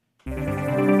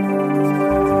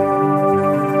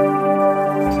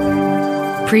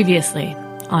Previously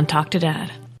on Talk to Dad.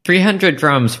 300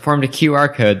 drums formed a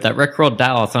QR code that rickrolled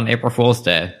Dallas on April Fool's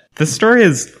Day. This story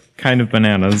is kind of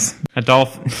bananas. A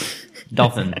dolphin.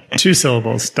 Dolphin. 2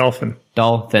 syllables. Dolphin.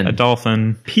 Dolphin. A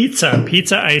dolphin. Pizza.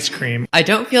 Pizza ice cream. I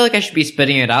don't feel like I should be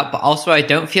spitting it out, but also I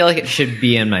don't feel like it should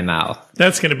be in my mouth.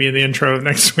 That's going to be in the intro of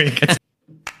next week.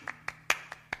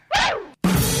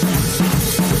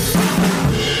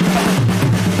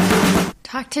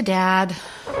 Talk to Dad.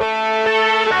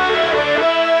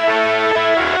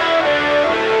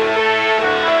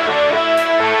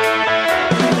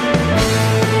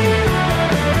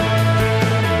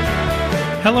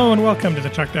 Hello and welcome to the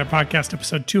Talk to Dad podcast,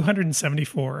 episode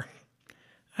 274.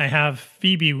 I have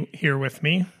Phoebe here with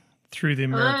me through the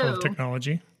miracle of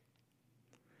technology.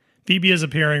 Phoebe is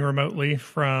appearing remotely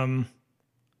from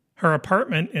her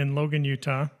apartment in Logan,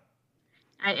 Utah.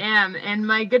 I am, and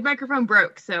my good microphone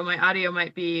broke, so my audio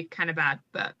might be kind of bad,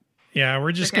 but yeah,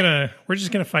 we're just gonna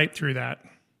fight through that.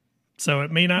 So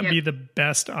it may not be the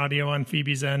best audio on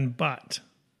Phoebe's end, but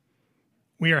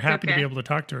we are happy to be able to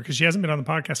talk to her because she hasn't been on the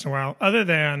podcast in a while, other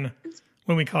than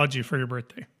when we called you for your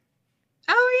birthday.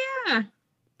 Oh yeah,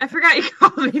 I forgot you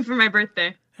called me for my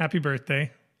birthday. Happy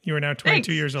birthday! You are now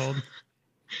 22 years old.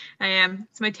 I am.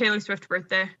 It's my Taylor Swift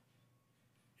birthday.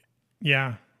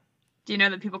 Yeah. Do you know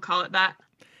that people call it that?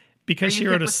 Because she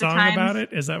wrote a song about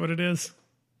it? Is that what it is?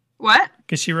 What?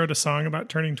 Because she wrote a song about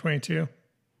turning 22?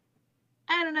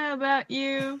 I don't know about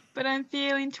you, but I'm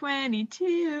feeling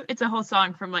 22. It's a whole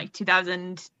song from like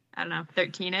 2000, I don't know,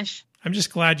 13-ish. I'm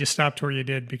just glad you stopped where you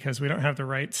did because we don't have the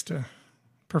rights to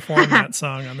perform that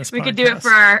song on this podcast. We could do it for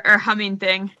our humming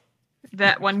thing.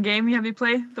 That one game you had me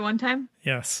play the one time?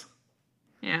 Yes.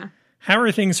 Yeah. How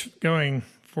are things going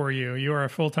for you? You are a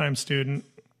full-time student,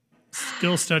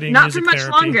 still studying Not music for much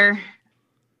therapy. longer.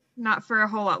 Not for a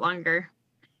whole lot longer.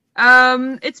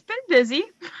 It's been busy.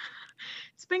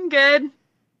 It's been good.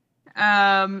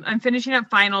 I'm finishing up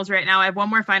finals right now. I have one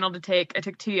more final to take. I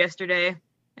took 2 yesterday.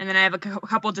 And then I have a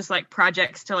couple just like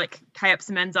projects to like tie up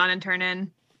some ends on and turn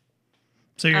in.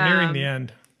 So you're nearing the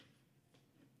end.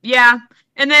 Yeah.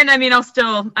 And then, I mean,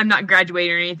 I'm not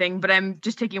graduating or anything, but I'm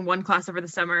just taking one class over the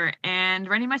summer and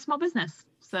running my small business.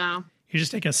 So You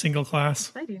just take a single class?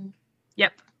 exciting.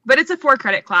 Yep. But it's a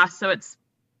 4-credit class, so it's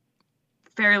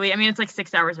fairly, I mean, it's like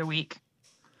 6 hours a week.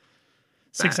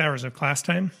 6 hours of class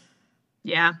time?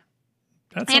 Yeah.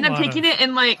 That's And a I'm lot taking of it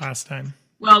in like, class time.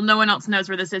 well, no one else knows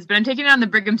where this is, but I'm taking it on the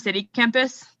Brigham City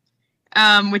campus,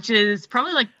 which is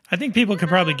probably like, I think people could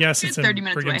probably guess it's in 30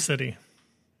 minutes Brigham away. City.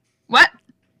 what?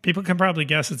 People can probably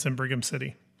guess it's in Brigham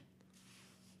City.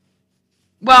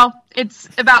 Well, it's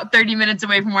about 30 minutes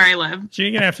away from where I live. So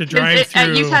you're going to have to drive through,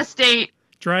 At Utah State.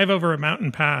 drive over a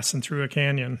mountain pass and through a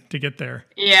canyon to get there.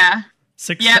 Yeah.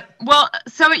 Yep. Well,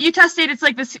 so at Utah State, it's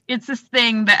like this. It's this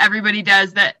thing that everybody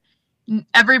does. That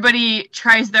everybody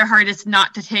tries their hardest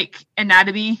not to take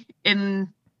anatomy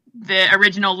in the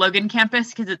original Logan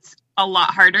campus because it's a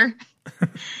lot harder.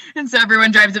 And so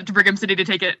everyone drives up to Brigham City to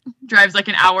take it. Drives like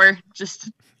an hour just.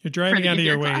 You're driving out of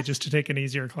your way class. just to take an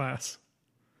easier class.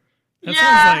 That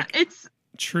Yeah, sounds like it's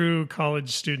true college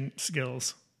student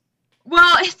skills.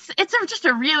 well, it's just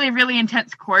a really really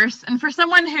intense course, and for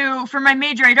someone who, for my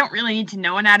major, I don't really need to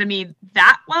know anatomy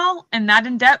that well and that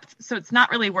in depth, so it's not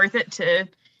really worth it to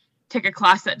take a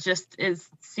class that just is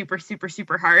super super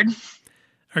super hard.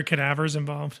 Are cadavers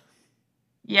involved?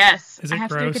 Yes, Is it I have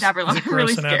gross? to do cadaver lab. Is it I'm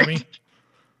really gross scared. anatomy?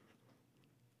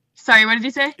 Sorry, what did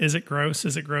you say? Is it gross?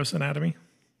 Is it gross anatomy?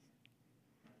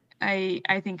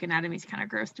 I think anatomy's kind of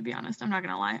gross, to be honest. I'm not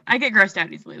gonna lie. I get grossed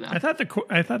out easily though. I thought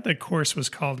the course was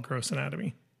called gross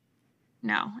anatomy.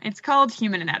 No, it's called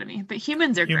human anatomy, but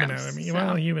humans are Human gross. anatomy. So.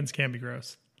 Well, humans can be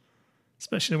gross,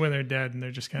 especially when they're dead and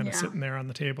they're just kind of Yeah. sitting there on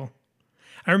the table.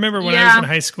 I remember when I was in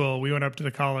high school, we went up to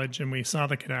the college and we saw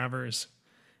the cadavers,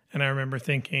 and I remember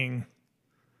thinking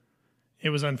it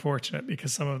was unfortunate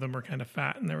because some of them were kind of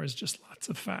fat and there was just lots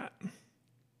of fat.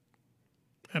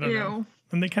 I don't know.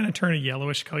 And they kind of turn a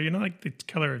yellowish color, like the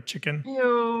color of chicken.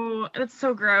 Ew, that's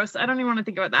so gross. I don't even want to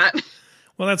think about that.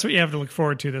 Well, that's what you have to look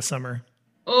forward to this summer.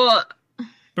 Ugh.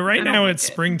 But right I don't now like it's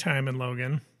it. springtime in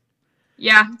Logan.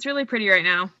 Yeah, it's really pretty right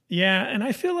now. Yeah, and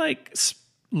I feel like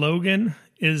Logan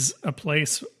is a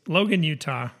place, Logan,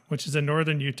 Utah, which is in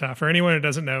northern Utah. For anyone who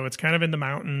doesn't know, it's kind of in the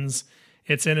mountains.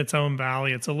 It's in its own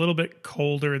valley. It's a little bit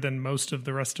colder than most of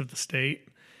the rest of the state.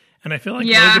 And I feel like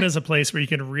Logan is a place where you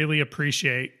can really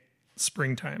appreciate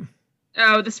springtime.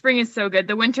 Oh, the spring is so good.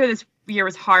 The winter this year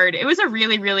was hard. It was a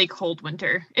really, really cold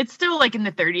winter. It's still like in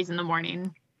the 30s in the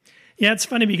morning. Yeah, it's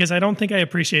funny because I don't think I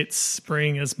appreciate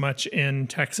spring as much in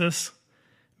Texas.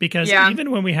 Because even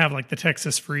when we have like the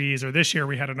Texas freeze, or this year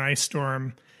we had an ice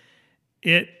storm,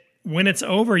 when it's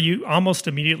over, you almost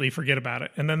immediately forget about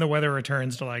it. And then the weather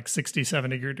returns to like 60,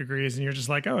 70 degrees and you're just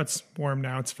like, oh, it's warm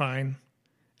now. It's fine.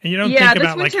 And you don't think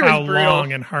about like how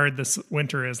long and hard this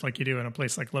winter is like you do in a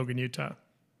place like Logan, Utah.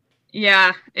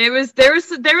 Yeah, there was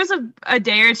a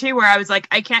day or two where I was like,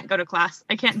 I can't go to class.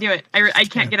 I can't do it. I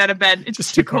can't get out of bed. It's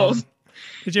just too cold.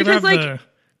 Did you ever have the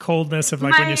coldness of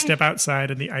like when you step outside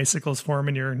and the icicles form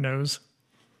in your nose?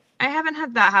 I haven't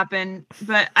had that happen,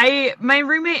 but my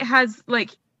roommate has like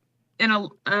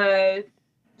what do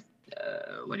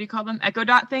you call them? Echo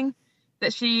Dot thing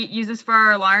that she uses for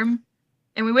our alarm.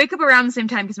 And we wake up around the same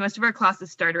time because most of our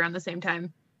classes start around the same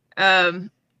time.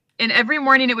 And every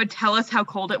morning it would tell us how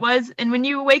cold it was. And when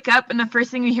you wake up and the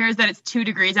first thing you hear is that it's 2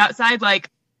 degrees outside, like,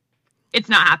 it's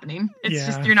not happening. It's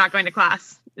just, you're not going to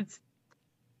class. It's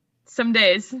some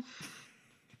days.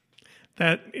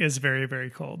 That is very, very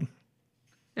cold.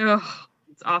 Oh,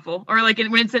 it's awful. Or like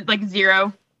when it's at like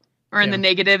 0 or in the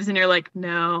negatives and you're like,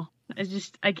 no,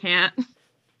 I can't.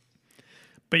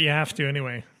 But you have to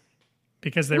anyway.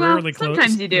 Because they rarely close.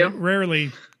 Sometimes you do.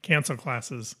 Rarely cancel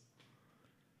classes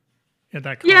at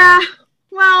that college. Yeah.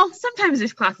 Well, sometimes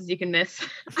there's classes you can miss.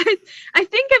 I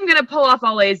think I'm going to pull off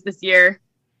all A's this year.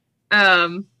 I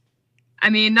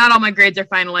mean, not all my grades are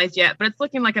finalized yet, but it's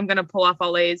looking like I'm going to pull off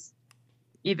all A's,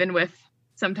 even with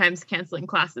sometimes canceling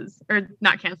classes. Or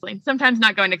not canceling. Sometimes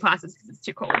not going to classes because it's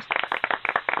too cold.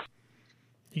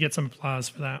 You get some applause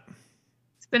for that.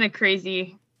 It's been a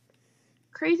crazy,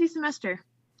 crazy semester.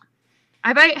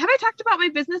 Have I talked about my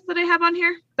business that I have on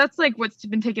here? That's like what's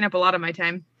been taking up a lot of my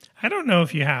time. I don't know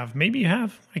if you have. Maybe you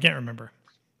have. I can't remember.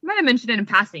 I might have mentioned it in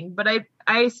passing, but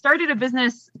I started a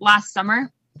business last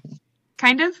summer,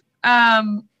 kind of,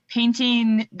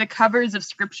 painting the covers of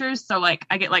scriptures. So like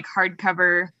I get like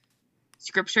hardcover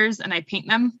scriptures and I paint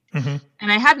them. Mm-hmm.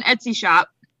 And I had an Etsy shop.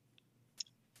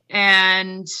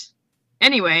 And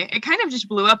anyway, it kind of just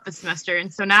blew up this semester.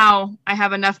 And so now I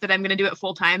have enough that I'm going to do it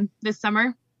full time this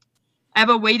summer. I have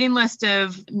a waiting list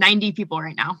of 90 people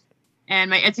right now, and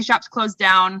my Etsy shop's closed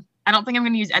down. I don't think I'm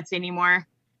going to use Etsy anymore.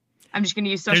 I'm just going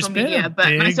to use social media,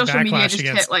 but my social media just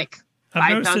hit like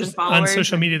 5,000 followers. On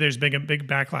social media, there's a big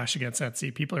backlash against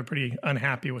Etsy. People are pretty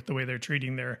unhappy with the way they're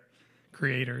treating their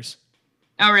creators.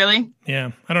 Oh, really?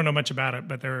 Yeah. I don't know much about it,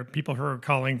 but there are people who are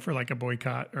calling for like a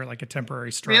boycott or like a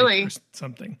temporary strike or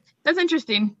something. That's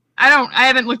interesting. I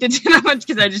haven't looked into that much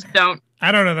because I just don't.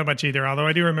 I don't know that much either, although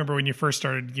I do remember when you first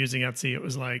started using Etsy, it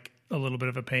was like a little bit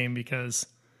of a pain because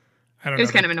it was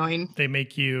kind of annoying. They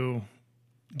make you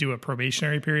do a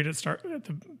probationary period at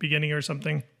the beginning or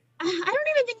something. I don't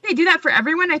even think they do that for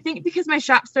everyone. I think because my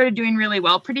shop started doing really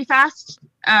well pretty fast,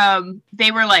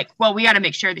 they were like, well, we got to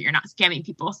make sure that you're not scamming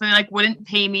people. So they like wouldn't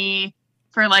pay me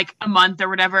for like a month or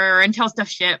whatever, or until stuff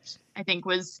shipped, I think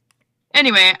was.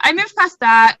 Anyway, I moved past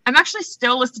that. I'm actually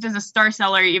still listed as a star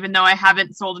seller, even though I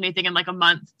haven't sold anything in like a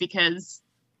month because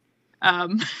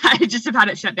I just have had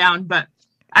it shut down. But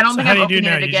I don't think I'm opening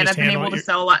it again. I've been able to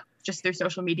sell a lot just through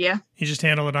social media. You just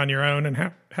handle it on your own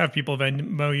and have people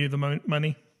Venmo you the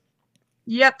money?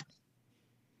 Yep.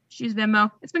 Use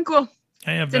Venmo. It's been cool.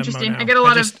 I have Venmo interesting. Now. I get a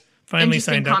lot of finally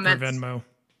signed up comments. for Venmo.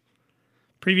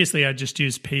 Previously, I just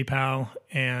used PayPal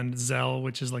and Zelle,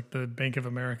 which is like the Bank of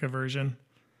America version.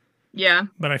 Yeah.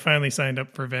 But I finally signed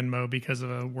up for Venmo because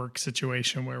of a work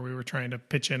situation where we were trying to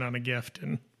pitch in on a gift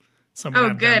and someone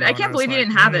had good. Venmo, I can't believe you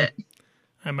didn't have it.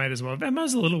 I might as well.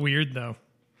 Venmo's a little weird though.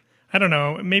 I don't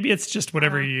know. Maybe it's just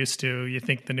whatever you're used to. You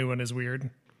think the new one is weird.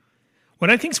 What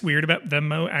I think's weird about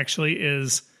Venmo actually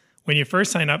is when you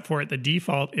first sign up for it, the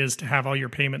default is to have all your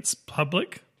payments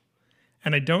public.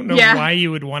 And I don't know why you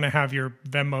would want to have your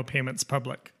Venmo payments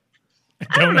public.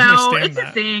 I don't know. Understand it's that.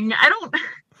 a thing. I don't.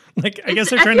 Like, I guess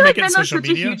they're trying to make it social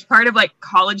media. Venmo's such a huge part of like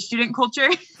college student culture.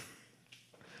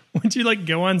 Would you like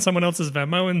go on someone else's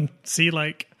Venmo and see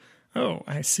like, oh,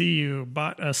 I see you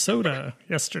bought a soda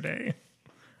yesterday.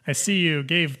 I see you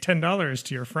gave $10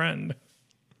 to your friend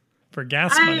for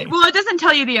gas money. Well, it doesn't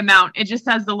tell you the amount. It just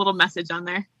has the little message on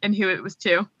there and who it was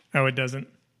to. Oh, it doesn't?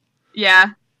 Yeah.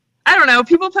 I don't know.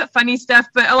 People put funny stuff,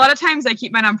 but a lot of times I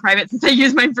keep mine on private since I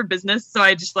use mine for business. So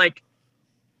I just like,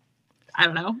 I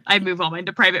don't know. I move all mine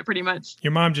to private pretty much.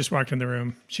 Your mom just walked in the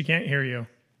room. She can't hear you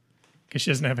because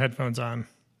she doesn't have headphones on.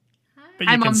 But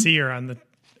you can see her on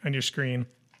your screen.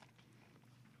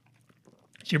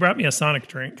 She brought me a Sonic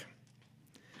drink.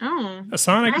 Oh. A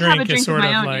Sonic drink is sort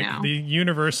of like the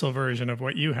universal version of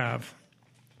what you have.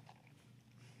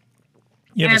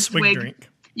 You have a swig drink.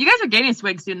 You guys are getting a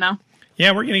swig soon, though.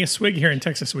 Yeah, we're getting a swig here in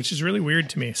Texas, which is really weird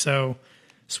to me. So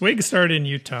swig started in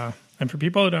Utah. And for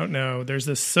people who don't know, there's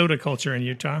this soda culture in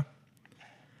Utah.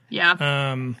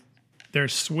 Yeah.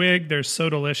 there's Swig, there's So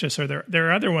Delicious, or there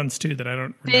are other ones too that I don't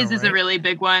know. Fizz is a really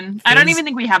big one. Fizz? I don't even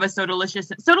think we have a So Delicious.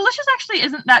 So Delicious actually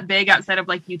isn't that big outside of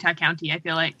like Utah County, I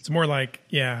feel like. It's more like,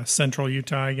 central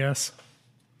Utah, I guess.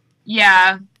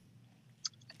 Yeah.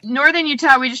 Northern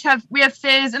Utah, we have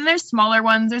Fizz, and there's smaller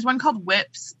ones. There's one called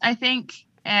Whips, I think,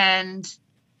 and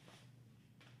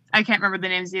I can't remember the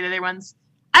names of the other ones.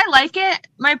 I like it.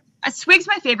 Swig's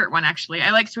my favorite one, actually. I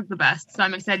like Swig the best, so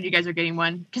I'm excited you guys are getting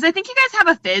one. Because I think you guys have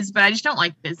a Fizz, but I just don't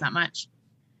like Fizz that much.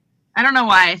 I don't know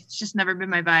why. It's just never been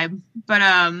my vibe. But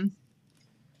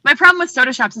my problem with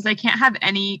soda shops is I can't have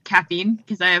any caffeine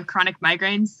because I have chronic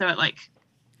migraines. So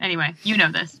anyway, you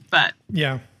know this, but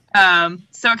yeah.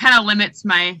 So it kind of limits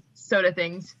my soda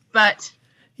things. But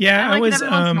yeah, I like it every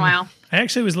once in a while. I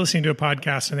actually was listening to a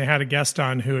podcast and they had a guest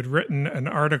on who had written an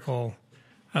article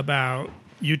about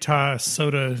Utah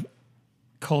soda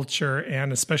culture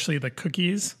and especially the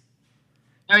cookies.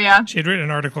 Oh yeah, she had written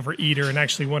an article for Eater and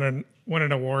actually won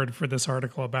an award for this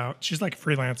article about. She's like a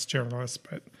freelance journalist,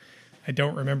 but I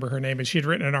don't remember her name. But she had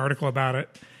written an article about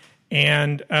it,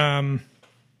 and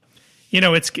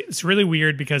it's really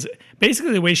weird because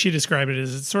basically the way she described it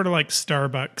is it's sort of like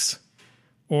Starbucks,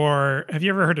 or have you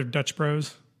ever heard of Dutch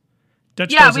Bros?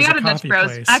 Dutch Bros we got a Dutch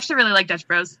Bros. Place, I actually really like Dutch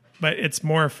Bros. But it's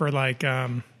more for like,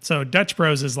 so Dutch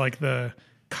Bros is like the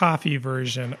coffee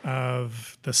version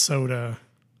of the soda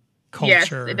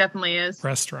culture. Yes, it definitely is.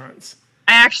 Restaurants.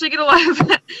 I actually get a lot of,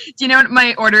 do you know what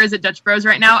my order is at Dutch Bros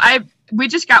right now? We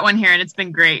just got one here and it's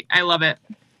been great. I love it.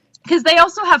 Because they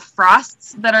also have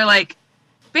frosts that are like,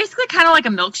 basically kind of like a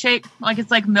milkshake. Like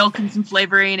it's like milk and some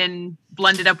flavoring and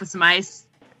blended up with some ice.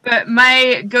 But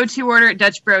my go-to order at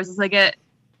Dutch Bros is I get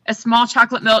a small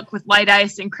chocolate milk with light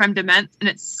ice and creme de menthe, and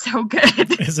it's so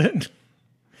good. Is it?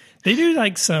 They do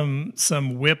like some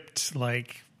whipped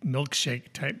like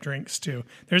milkshake type drinks too.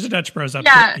 There's a Dutch Bros up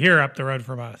the road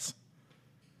from us.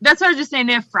 That's what I was just saying.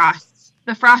 They have frosts.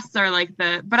 The frosts are like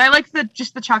but I like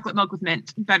just the chocolate milk with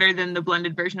mint better than the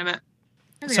blended version of it.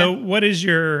 So what's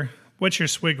your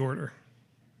Swig order?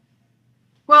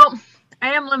 Well,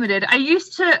 I am limited. I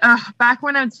used to back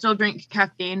when I would still drink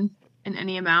caffeine in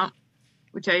any amount,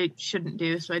 which I shouldn't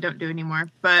do, so I don't do anymore.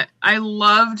 But I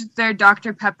loved their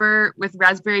Dr. Pepper with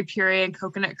raspberry puree and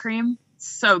coconut cream.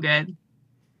 So good.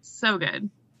 So good.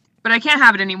 But I can't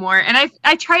have it anymore. And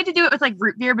I tried to do it with like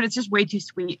root beer, but it's just way too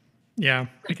sweet. Yeah,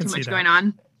 I can see that. Too much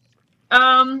going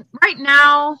on. Right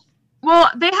now, well,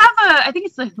 they have I think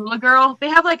it's the Hula Girl. They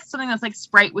have like something that's like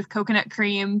Sprite with coconut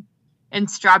cream and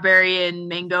strawberry and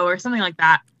mango or something like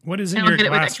that. What is in your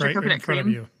glass right in front of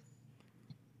you?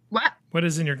 What? What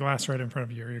is in your glass right in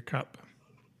front of you, or your cup?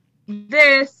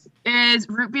 This is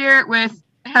root beer with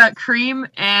cream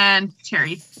and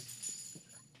cherry.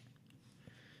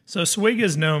 So Swig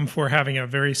is known for having a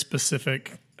very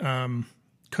specific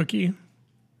cookie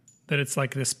that it's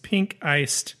like this pink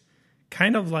iced,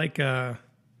 kind of like a,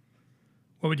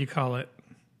 what would you call it?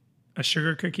 A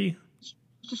sugar cookie?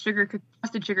 Just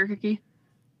frosted sugar cookie.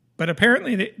 But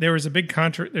apparently there's a big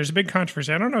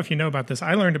controversy. I don't know if you know about this.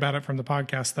 I learned about it from the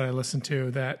podcast that I listened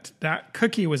to, that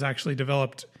cookie was actually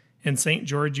developed in St.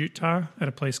 George, Utah, at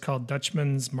a place called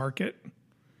Dutchman's Market,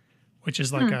 which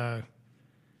is like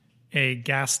a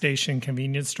gas station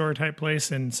convenience store type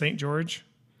place in St. George.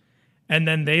 And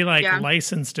then they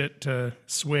licensed it to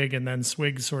Swig, and then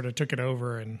Swig sort of took it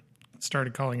over and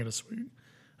started calling it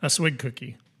a Swig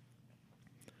cookie.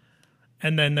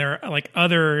 And then there are like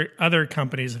other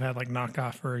companies have had like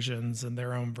knockoff versions and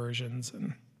their own versions.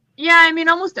 And yeah, I mean,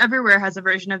 almost everywhere has a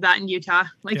version of that in Utah.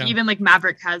 Even like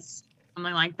Maverick has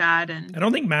something like that. And I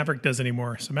don't think Maverick does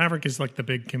anymore. So Maverick is like the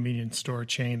big convenience store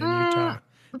chain in Utah.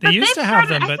 They used to have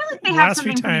them, but the last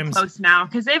few times close now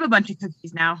because they have a bunch of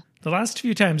cookies now. The last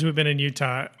few times we've been in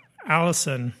Utah,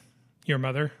 Allison, your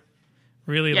mother,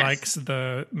 really likes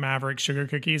the Maverick sugar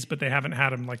cookies, but they haven't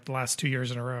had them like the last 2 years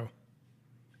in a row.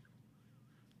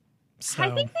 So,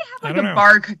 I think they have like a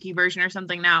bar cookie version or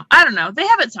something now. I don't know. They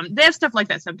have stuff like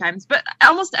that sometimes, but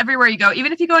almost everywhere you go,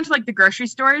 even if you go into like the grocery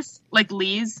stores, like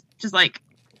Lee's, just like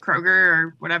Kroger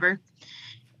or whatever,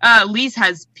 Lee's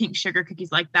has pink sugar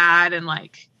cookies like that, and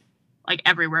like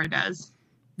everywhere does.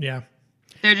 Yeah.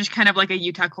 They're just kind of like a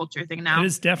Utah culture thing now. It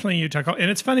is definitely Utah culture.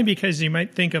 And it's funny because you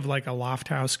might think of like a Loft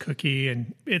House cookie,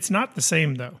 and it's not the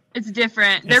same though. It's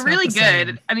different. They're really good.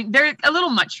 Same. I mean, they're a little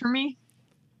much for me.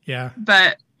 Yeah.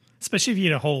 But especially if you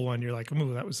eat a whole one, you're like,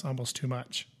 ooh, that was almost too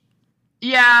much.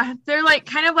 Yeah. They're like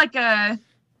kind of like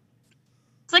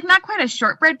it's like not quite a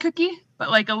shortbread cookie, but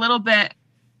like a little bit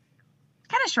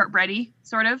kind of shortbready,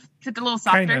 sort of. It's a little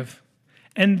softer. Kind of.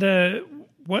 And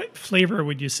what flavor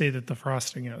would you say that the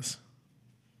frosting is?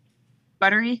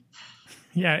 buttery.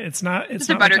 Yeah, it's not a like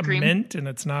a buttercream. mint, and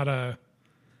it's not I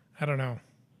don't know.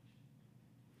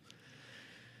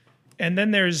 And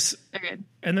then there's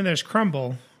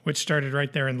Crumbl, which started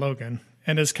right there in Logan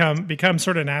and has become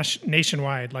sort of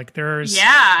nationwide. Like there's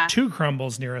 2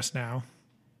 Crumbls near us now.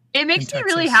 It makes me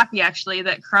really happy, actually,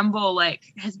 that Crumbl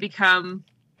like has become.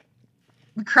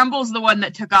 Crumbl's the one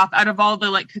that took off out of all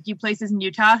the like cookie places in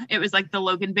Utah. It was like the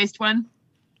Logan-based one.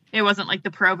 It wasn't like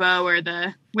the Provo or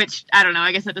which I don't know.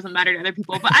 I guess that doesn't matter to other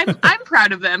people, but I'm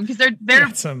proud of them because they're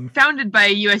founded by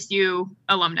USU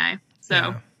alumni. So.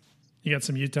 Yeah. You got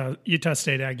some Utah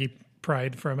State Aggie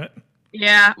pride from it.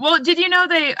 Yeah. Well, did you know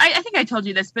I think I told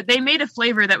you this, but they made a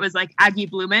flavor that was like Aggie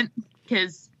Blue Mint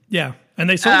because. Yeah. And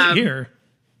they sold it here.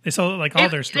 They sold it like all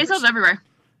their stores. They sold it everywhere.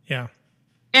 Yeah.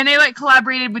 And they like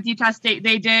collaborated with Utah State.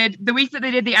 They did the week that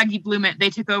they did the Aggie Blue Mint, they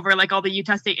took over like all the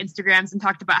Utah State Instagrams and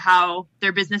talked about how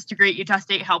their business to great Utah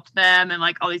State helped them and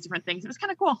like all these different things. It was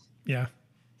kind of cool. Yeah.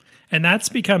 And that's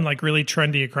become like really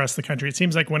trendy across the country. It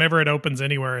seems like whenever it opens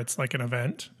anywhere, it's like an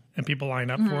event. And people line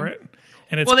up for it.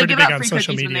 And it's pretty big on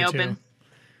social media too.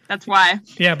 That's why.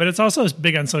 Yeah, but it's also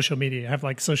big on social media. I have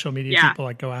like social media people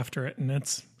like go after it, and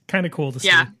it's kind of cool to see.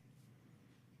 Yeah.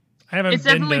 I haven't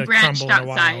been to Crumbl in a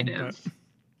while.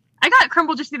 I got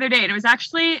Crumbl just the other day, and it was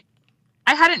actually,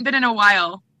 I hadn't been in a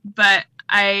while, but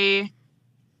been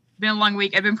a long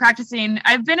week. I've been practicing.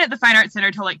 I've been at the Fine Arts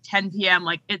Center till like 10 p.m.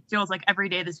 Like it feels like every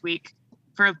day this week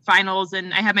for finals,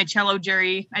 and I have my cello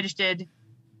jury. I just did.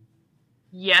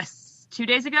 Yes, 2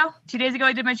 days ago. 2 days ago,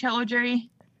 I did my cello jury.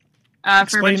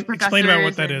 Explain about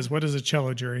what that is. What is a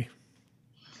cello jury?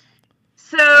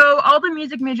 So all the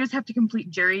music majors have to complete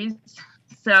juries.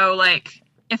 So like,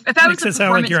 if I was a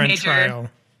performance major,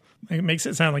 it makes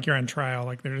it sound like you're on trial,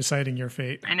 like they're deciding your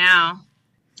fate. I know.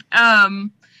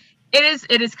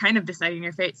 It is kind of deciding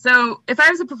your fate. So if I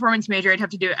was a performance major, I'd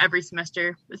have to do it every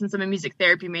semester. But since I'm a music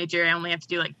therapy major, I only have to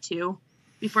do like 2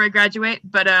 before I graduate.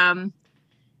 But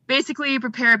basically, you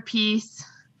prepare a piece.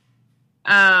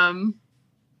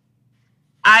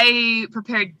 I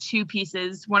prepared 2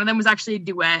 pieces. One of them was actually a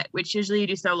duet, which usually you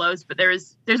do solos, but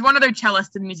there's one other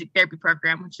cellist in the music therapy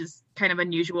program, which is kind of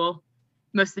unusual.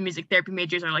 Most of the music therapy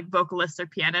majors are like vocalists or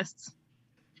pianists.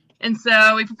 And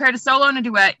so we prepared a solo and a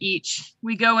duet each.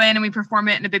 We go in and we perform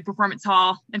it in a big performance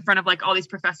hall in front of like all these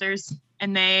professors,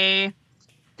 and they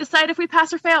decide if we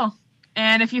pass or fail.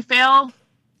 And if you fail,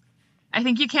 I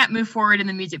think you can't move forward in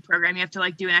the music program. You have to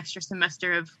like do an extra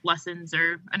semester of lessons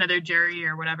or another jury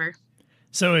or whatever.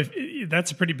 So if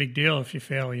that's a pretty big deal. If you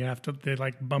fail, they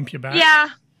like bump you back. Yeah.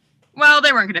 Well,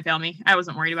 they weren't going to fail me. I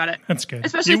wasn't worried about it. That's good.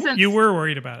 Especially since you were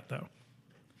worried about it though.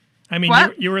 I mean,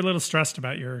 you were a little stressed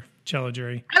about your cello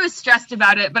jury. I was stressed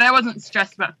about it, but I wasn't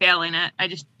stressed about failing it. I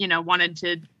just, wanted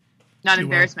to not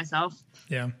embarrass myself.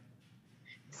 Yeah.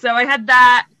 So I had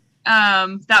that.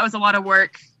 That was a lot of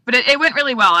work, but it went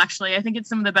really well, actually. I think it's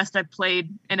some of the best I've played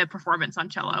in a performance on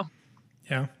cello.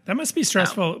 Yeah. That must be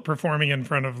stressful performing in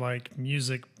front of like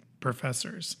music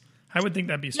professors. I would think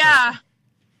that'd be stressful.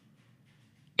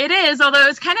 Yeah. It is, although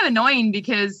it's kind of annoying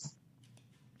because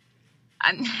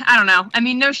I don't know. I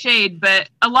mean, no shade, but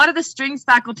a lot of the strings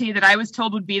faculty that I was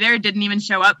told would be there didn't even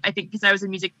show up. I think because I was a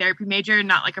music therapy major,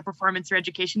 not like a performance or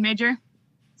education major.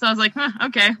 So I was like,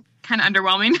 okay, kind of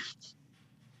underwhelming.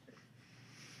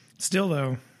 Still,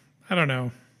 though, I don't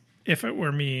know. If it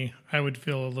were me, I would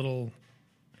feel a little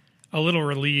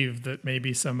relieved that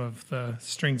maybe some of the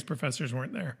strings professors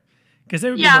weren't there, because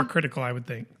they would be more critical, I would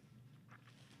think.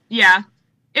 Yeah.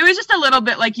 It was just a little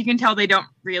bit like you can tell they don't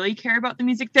really care about the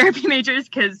music therapy majors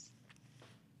because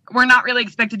we're not really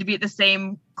expected to be at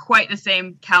quite the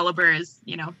same caliber as,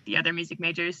 the other music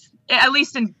majors. At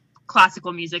least in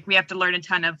classical music, we have to learn a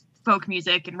ton of folk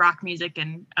music and rock music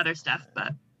and other stuff.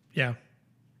 But yeah.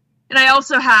 And I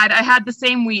also had the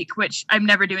same week, which I'm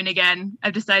never doing again.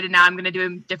 I've decided now I'm going to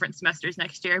do different semesters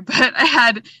next year. But I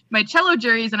had my cello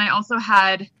juries, and I also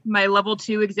had my level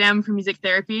 2 exam for music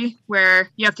therapy, where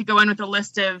you have to go in with a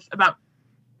list of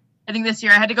I think this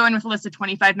year I had to go in with a list of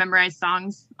 25 memorized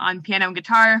songs on piano and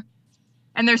guitar.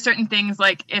 And there's certain things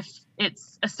like if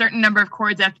it's a certain number of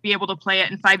chords, I have to be able to play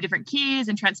it in 5 different keys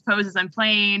and transpose as I'm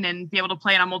playing and be able to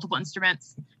play it on multiple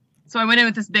instruments. So I went in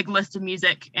with this big list of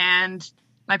music, and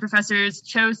my professors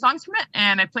chose songs from it,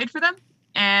 and I played for them,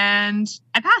 and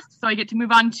I passed. So I get to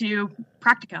move on to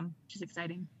practicum, which is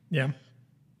exciting. Yeah.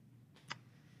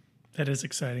 That is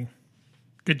exciting.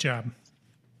 Good job.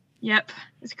 Yep.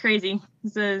 It's crazy.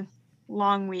 It's a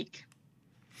long week.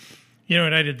 You know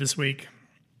what I did this week?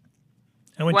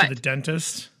 I went to the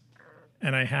dentist,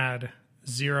 and I had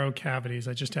 0 cavities.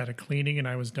 I just had a cleaning, and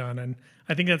I was done. And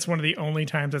I think that's one of the only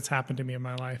times that's happened to me in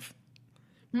my life.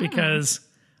 because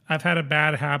I've had a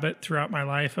bad habit throughout my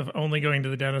life of only going to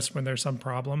the dentist when there's some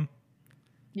problem.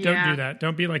 Yeah. Don't do that.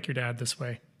 Don't be like your dad this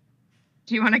way.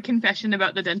 Do you want a confession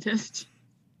about the dentist?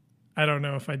 I don't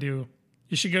know if I do.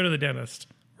 You should go to the dentist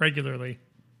regularly.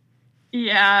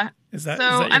 Yeah. Is that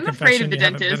I'm afraid of the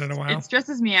dentist. It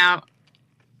stresses me out.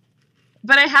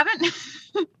 But I haven't.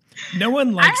 No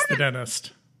one likes the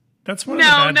dentist. That's one of the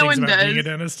bad things about being a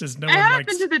dentist is no one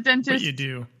likes to the dentist what you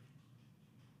do.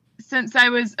 Since I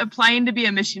was applying to be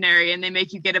a missionary, and they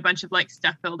make you get a bunch of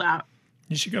stuff filled out.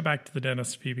 You should go back to the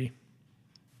dentist, Phoebe.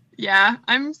 Yeah,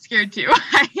 I'm scared too.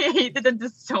 I hate the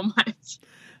dentist so much.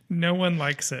 No one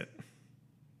likes it.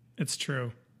 It's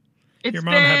true. Your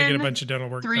mom had to get a bunch of dental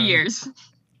work 3 years.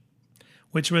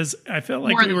 Which was, I felt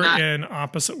like we were in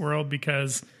opposite world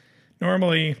because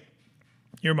normally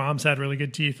your mom's had really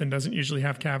good teeth and doesn't usually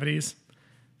have cavities.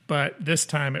 But this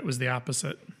time it was the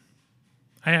opposite.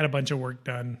 I had a bunch of work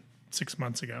done 6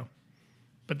 months ago.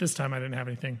 But this time I didn't have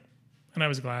anything. And I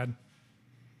was glad.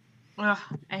 Ugh,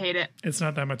 I hate it. It's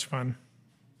not that much fun.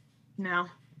 No.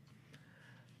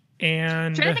 And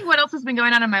I'm trying to think what else has been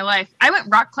going on in my life. I went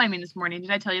rock climbing this morning.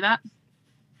 Did I tell you that?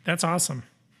 That's awesome.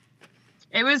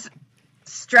 It was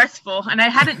stressful, and I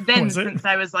hadn't been since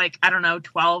I was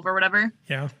 12 or whatever.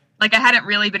 Yeah. I hadn't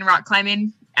really been rock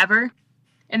climbing ever.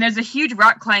 And there's a huge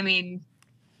rock climbing,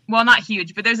 well, not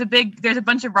huge, but there's a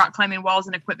bunch of rock climbing walls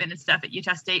and equipment and stuff at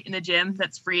Utah State in the gym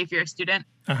that's free if you're a student.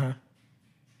 Uh-huh.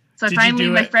 So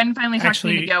my friend finally talked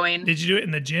me into going. Did you do it in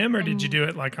the gym or did you do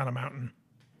it on a mountain?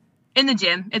 In the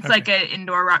gym. It's like an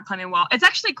indoor rock climbing wall. It's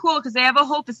actually cool because they have a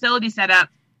whole facility set up,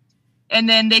 and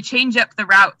then they change up the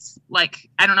routes.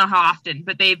 I don't know how often,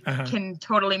 but they can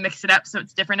totally mix it up so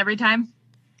it's different every time.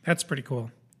 That's pretty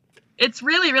cool. It's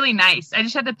really, really nice. I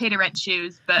just had to pay to rent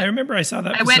shoes. But I remember I saw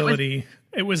that facility.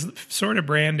 It was sort of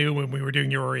brand new when we were doing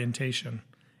your orientation,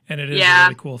 and it is a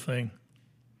really cool thing.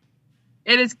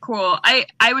 It is cool.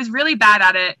 I was really bad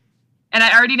at it, and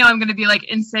I already know I'm going to be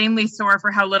insanely sore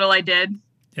for how little I did.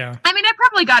 Yeah. I mean, I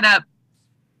probably got up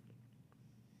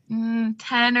 10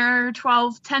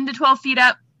 to 12 feet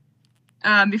up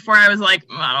before I was like,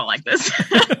 I don't like this.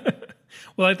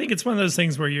 Well, I think it's one of those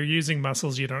things where you're using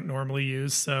muscles you don't normally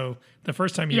use. So the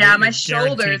first time you my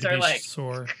shoulders are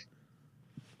sore.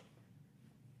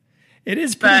 It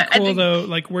is pretty cool, though.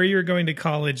 Where you're going to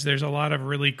college, there's a lot of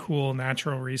really cool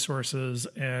natural resources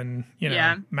and,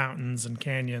 mountains and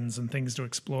canyons and things to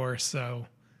explore. So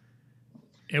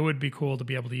it would be cool to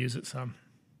be able to use it some.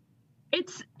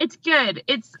 It's good.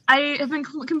 I have been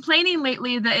complaining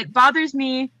lately that it bothers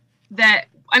me that,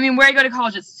 where I go to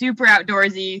college, it's super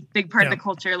outdoorsy, big part of the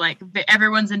culture.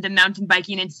 Everyone's into mountain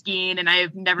biking and skiing, and I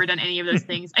have never done any of those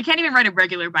things. I can't even ride a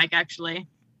regular bike, actually,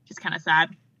 which is kind of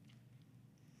sad.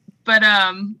 But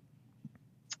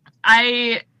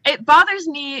it bothers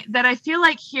me that I feel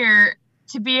like here,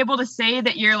 to be able to say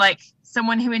that you're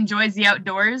someone who enjoys the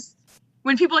outdoors,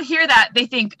 when people hear that, they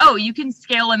think, oh, you can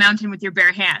scale a mountain with your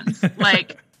bare hands. I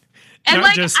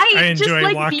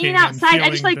enjoy walking being outside.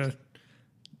 I just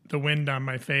the wind on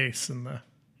my face and the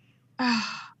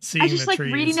seeing the trees. I just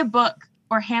reading a book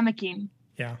or hammocking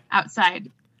outside.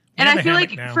 And I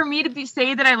feel for me to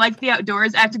say that I like the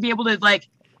outdoors, I have to be able to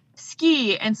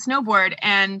ski and snowboard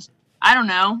and I don't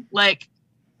know,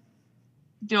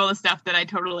 do all the stuff that I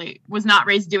totally was not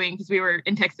raised doing because we were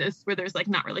in Texas where there's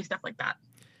not really stuff like that.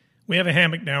 We have a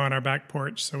hammock now on our back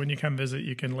porch, so when you come visit,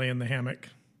 you can lay in the hammock.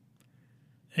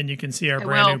 And you can see our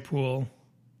brand new pool.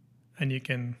 And you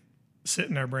can sit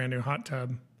in our brand new hot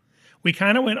tub. We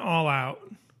kind of went all out.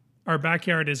 Our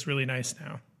backyard is really nice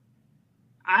now.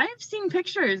 I've seen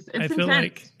pictures. It's feel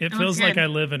intense. It feels like I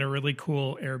live in a really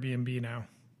cool Airbnb now.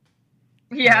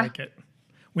 Yeah. I like it.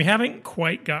 We haven't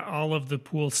quite got all of the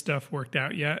pool stuff worked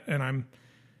out yet, and I'm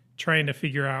trying to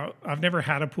figure out. I've never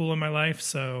had a pool in my life,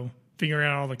 so figuring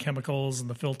out all the chemicals and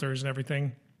the filters and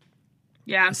everything.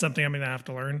 Yeah. It's something I'm going to have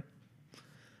to learn.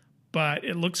 But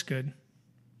it looks good.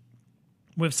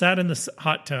 We've sat in the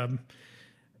hot tub.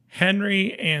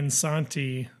 Henry and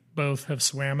Santi both have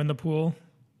swam in the pool,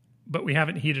 but we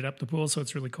haven't heated up the pool, so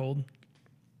it's really cold.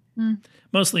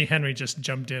 Mostly Henry just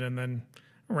jumped in and then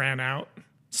ran out.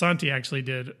 Santi actually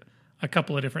did a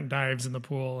couple of different dives in the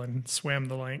pool and swam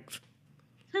the length.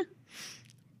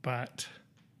 But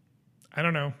I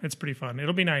don't know. It's pretty fun.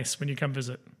 It'll be nice when you come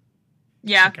visit.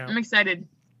 Yeah, I'm excited.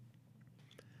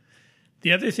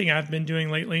 The other thing I've been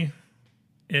doing lately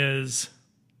is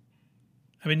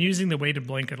I've been using the weighted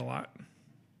blanket a lot.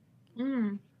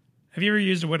 Have you ever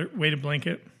used a weighted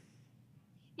blanket?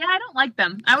 Yeah, I don't like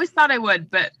them. I always thought I would,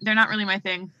 but they're not really my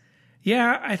thing.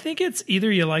 Yeah, I think it's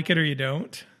either you like it or you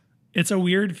don't. It's a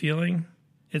weird feeling.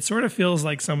 It sort of feels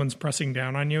like someone's pressing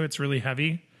down on you. It's really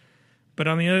heavy. But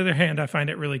on the other hand, I find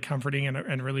it really comforting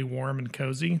and really warm and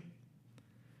cozy.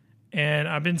 And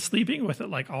I've been sleeping with it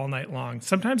like all night long.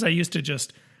 Sometimes I used to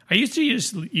just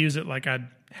use it like I'd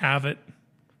have it,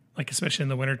 like especially in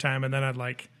the wintertime, and then I'd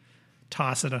like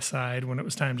toss it aside when it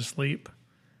was time to sleep.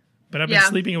 But I've been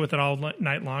sleeping with it all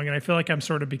night long, and I feel like I'm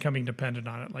sort of becoming dependent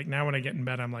on it. Like now when I get in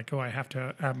bed, I'm like, oh, I have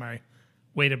to have my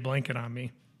weighted blanket on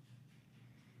me.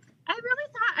 I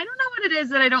don't know what it is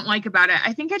that I don't like about it.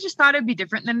 I think I just thought it'd be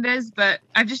different than it is, but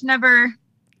I've just never,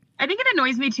 I think it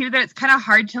annoys me too that it's kind of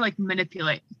hard to like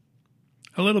manipulate.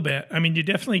 A little bit. I mean, you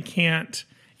definitely can't,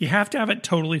 you have to have it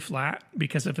totally flat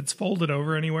because if it's folded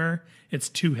over anywhere, it's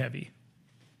too heavy.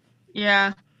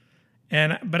 Yeah.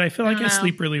 But I feel like I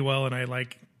sleep really well and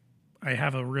I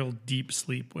have a real deep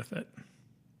sleep with it.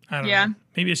 I don't know.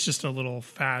 Maybe it's just a little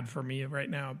fad for me right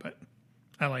now, but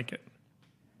I like it.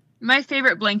 My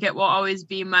favorite blanket will always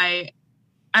be I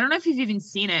don't know if you've even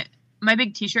seen it, my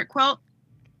big t-shirt quilt.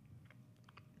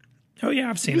 Oh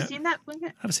yeah, I've seen it. Have you seen that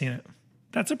blanket? I've seen it.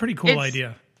 That's a pretty cool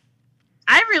idea.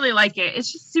 I really like it.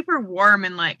 It's just super warm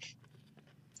and like,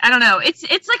 I don't know. It's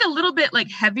like a little bit like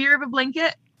heavier of a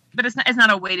blanket, but it's not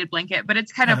a weighted blanket, but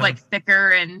it's kind of like thicker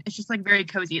and it's just like very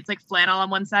cozy. It's like flannel on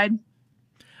one side.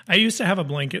 I used to have a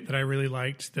blanket that I really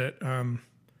liked that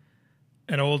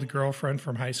an old girlfriend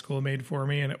from high school made for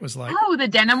me, and it was like the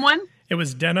denim one. It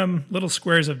was denim, little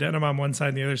squares of denim on one side,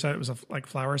 and the other side it was like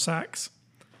flour sacks.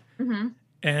 Mm-hmm.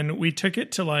 And we took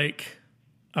it to like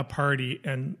a party,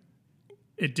 and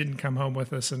it didn't come home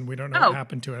with us, and we don't know what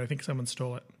happened to it. I think someone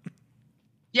stole it.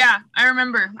 Yeah, I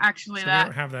remember actually that.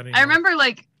 We don't have that anymore.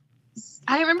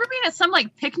 I remember being at some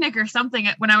like picnic or something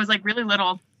when I was like really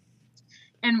little.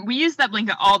 And we used that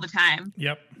blanket all the time.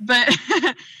 Yep. But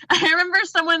I remember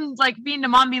someone like being to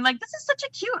mom being like, this is such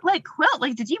a cute like quilt.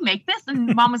 Like, did you make this?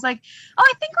 And mom was like, oh,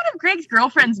 I think one of Greg's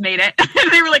girlfriends made it.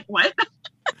 And they were like, what?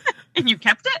 And you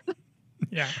kept it?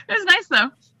 Yeah. It was nice though.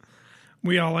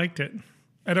 We all liked it.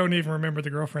 I don't even remember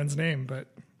the girlfriend's name, but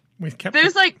we kept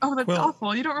There's like, that's quilt.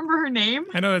 awful. You don't remember her name?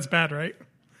 I know that's bad, right?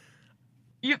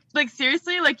 You like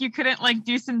seriously, like you couldn't like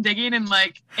do some digging and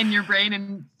like in your brain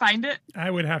and find it? I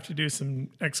would have to do some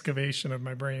excavation of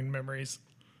my brain memories,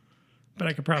 but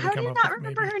I could probably come up with it. How do you not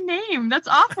remember her name? That's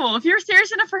awful. If you were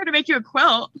serious enough for her to make you a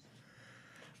quilt.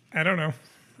 I don't know.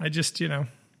 I just,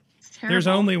 there's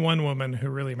only one woman who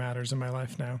really matters in my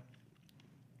life now.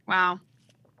 Wow.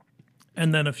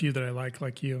 And then a few that I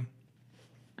like you.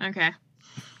 Okay.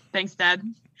 Thanks, Dad.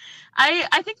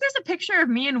 I think there's a picture of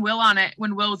me and Will on it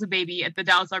when Will was a baby at the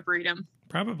Dallas Arboretum.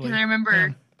 Probably. Because I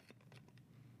remember,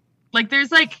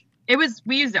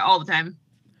 we used it all the time.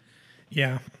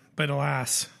 Yeah, but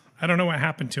alas, I don't know what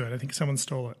happened to it. I think someone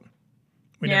stole it.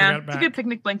 We never got it back. It's a good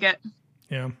picnic blanket.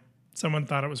 Yeah, someone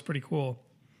thought it was pretty cool.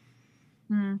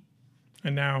 And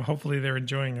now, hopefully, they're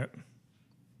enjoying it.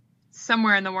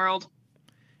 Somewhere in the world.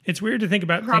 It's weird to think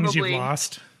about things you've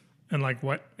lost and like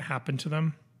what happened to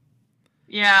them.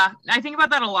 Yeah, I think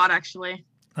about that a lot, actually.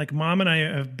 Like, Mom and I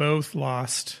have both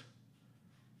lost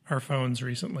our phones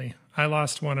recently. I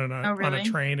lost one on a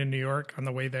train in New York on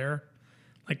the way there,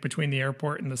 like between the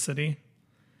airport and the city.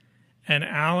 And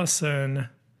Allison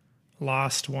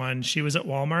lost one. She was at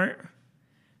Walmart,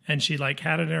 and she like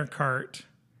had it in her cart.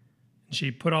 And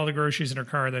she put all the groceries in her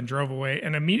car, then drove away,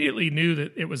 and immediately knew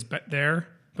that it was there.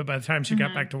 But by the time she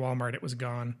got back to Walmart, it was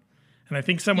gone. And I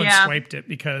think someone swiped it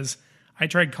because I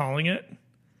tried calling it.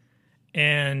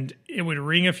 And it would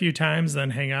ring a few times,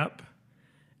 then hang up.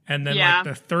 And then like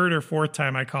the third or fourth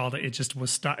time I called it, it just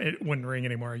was it wouldn't ring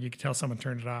anymore. You could tell someone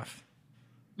turned it off.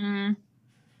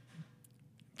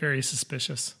 Very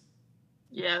suspicious.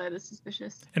 Yeah, that is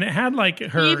suspicious. And it had like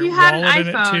her wallet in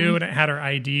it too, and it had her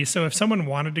ID. So if someone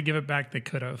wanted to give it back, they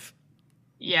could have.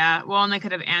 Yeah, well, and they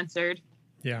could have answered.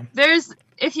 Yeah.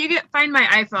 If you find my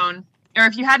iPhone, or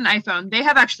if you had an iPhone, they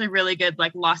have actually really good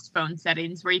like lost phone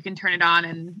settings where you can turn it on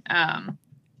and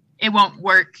it won't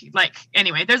work. Like,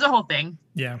 anyway, there's a whole thing.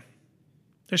 Yeah.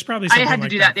 There's probably something I had to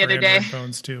do that the other day.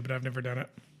 Phones too, but I've never done it.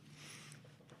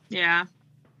 Yeah.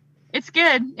 It's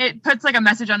good. It puts like a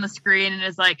message on the screen and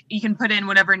is like, you can put in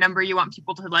whatever number you want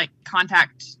people to like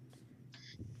contact.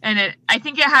 And I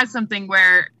think it has something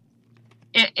where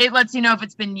it lets you know if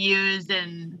it's been used,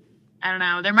 and I don't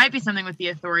know, there might be something with the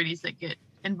authorities that get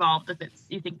involved if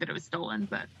you think that it was stolen,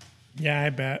 but yeah, I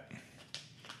bet.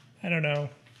 I don't know.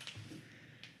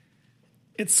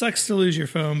 It sucks to lose your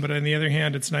phone, but on the other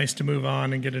hand, it's nice to move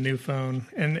on and get a new phone.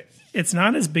 And it's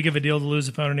not as big of a deal to lose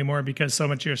a phone anymore because so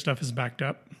much of your stuff is backed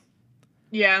up.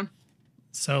 Yeah.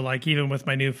 So like even with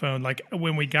my new phone, like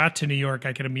when we got to New York,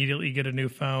 I could immediately get a new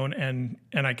phone and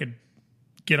I could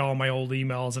get all my old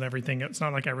emails and everything. It's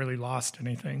not like I really lost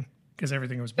anything because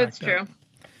everything was backed up. That's true.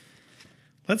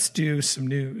 Let's do some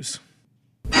news.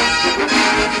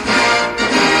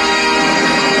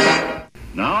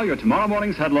 Now, your tomorrow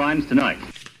morning's headlines tonight.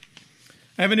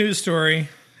 I have a news story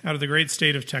out of the great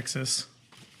state of Texas.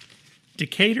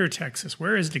 Decatur, Texas.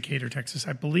 Where is Decatur, Texas?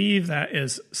 I believe that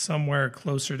is somewhere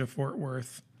closer to Fort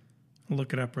Worth. I'll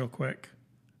look it up real quick.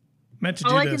 Meant to do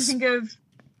this. All I can think of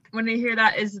when I hear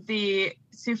that is the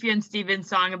Sufjan Stevens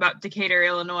song about Decatur,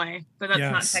 Illinois, but that's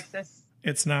not Texas.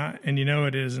 It's not, and you know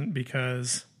it isn't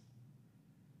because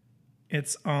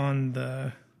it's on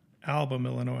the album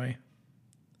Illinois.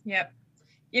 Yep.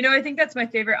 You know, I think that's my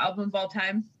favorite album of all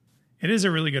time. It is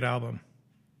a really good album.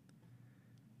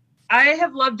 I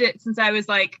have loved it since I was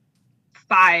like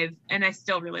 5, and I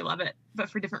still really love it, but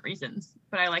for different reasons.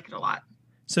 But I like it a lot.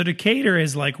 So Decatur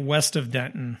is like west of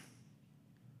Denton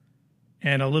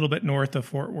and a little bit north of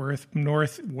Fort Worth,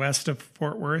 northwest of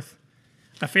Fort Worth.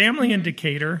 A family in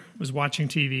Decatur was watching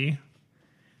TV, and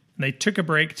they took a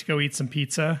break to go eat some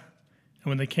pizza. And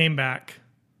when they came back,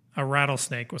 a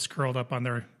rattlesnake was curled up on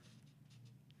their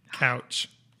couch.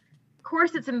 Of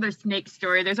course, it's another snake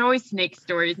story. There's always snake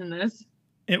stories in this.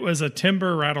 It was a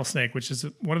timber rattlesnake, which is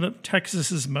one of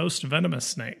Texas's most venomous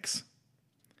snakes.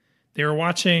 They were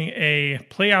watching a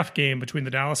playoff game between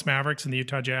the Dallas Mavericks and the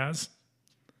Utah Jazz,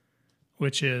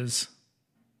 which is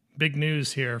big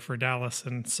news here for Dallas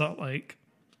and Salt Lake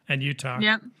and Utah.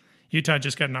 Yep. Utah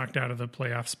just got knocked out of the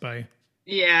playoffs by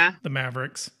the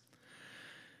Mavericks.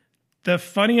 The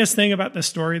funniest thing about this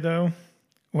story, though,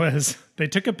 was they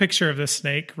took a picture of this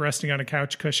snake resting on a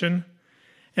couch cushion,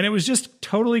 and it was just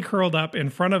totally curled up in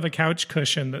front of a couch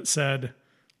cushion that said,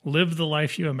 "Live the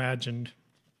life you imagined."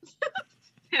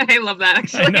 I love that,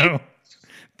 actually. I know.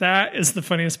 That is the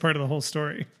funniest part of the whole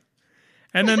story.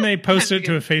 And then they posted it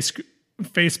to a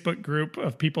Facebook group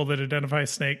of people that identify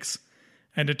snakes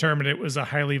and determined it was a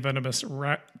highly venomous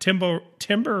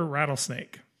timber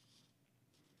rattlesnake.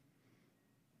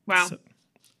 Wow. So,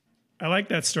 I like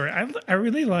that story. I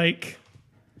really like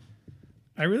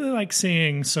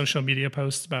seeing social media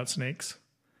posts about snakes,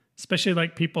 especially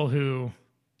like people who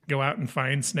go out and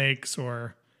find snakes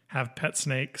or have pet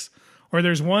snakes. Or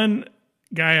there's one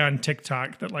guy on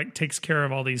TikTok that like takes care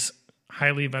of all these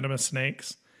highly venomous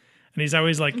snakes. And he's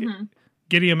always like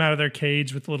getting them out of their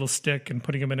cage with a little stick and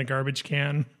putting them in a garbage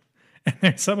can.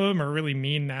 And some of them are really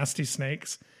mean, nasty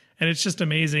snakes. And it's just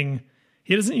amazing.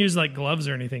 He doesn't use like gloves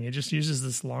or anything. He just uses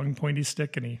this long pointy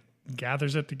stick and he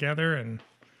gathers it together. And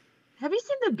have you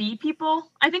seen the bee people?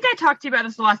 I think I talked to you about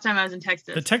this the last time I was in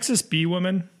Texas. The Texas bee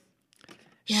woman,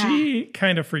 she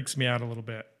kind of freaks me out a little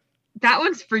bit. That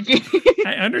one's freaky.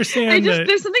 I understand that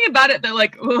there's something about it that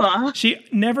like, ugh.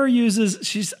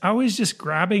 She's always just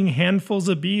grabbing handfuls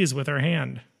of bees with her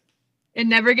hand. It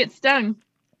never gets stung.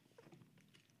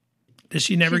 Does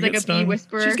she never get like stung? A bee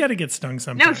whisperer. She's got to get stung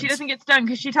sometimes. No, she doesn't get stung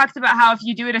because she talks about how if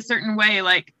you do it a certain way,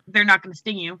 like they're not going to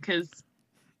sting you because.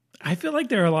 I feel like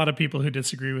there are a lot of people who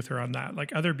disagree with her on that,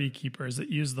 like other beekeepers that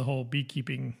use the whole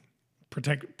beekeeping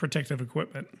protective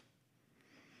equipment.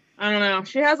 I don't know.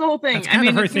 She has a whole thing. I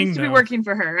mean, it seems to be working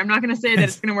for her. I'm not going to say that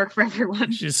it's going to work for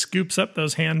everyone. She just scoops up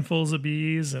those handfuls of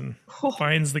bees and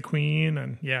finds the queen,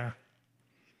 and yeah.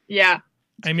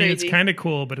 I mean, crazy. It's kind of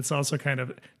cool, but it's also kind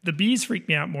of the bees freak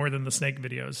me out more than the snake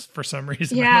videos for some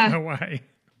reason. I don't know why.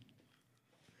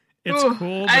 It's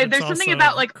cool. But there's it's something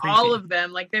about like creepy. all of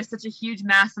them. Like there's such a huge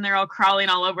mass, and they're all crawling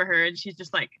all over her, and she's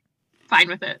just like fine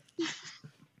with it.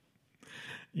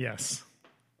 Yes.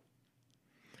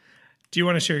 Do you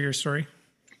want to share your story?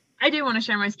 I do want to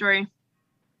share my story.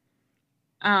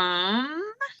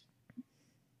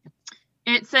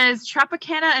 It says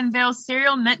Tropicana unveils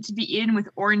cereal meant to be eaten with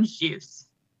orange juice.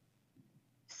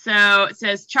 So it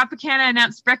says Tropicana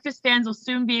announced breakfast fans will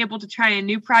soon be able to try a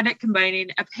new product combining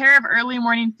a pair of early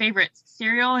morning favorites,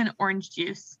 cereal and orange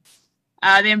juice.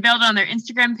 They unveiled it on their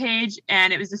Instagram page,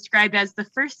 and it was described as the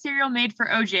first cereal made for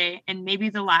OJ and maybe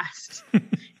the last.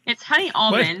 It's honey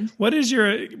almond. What is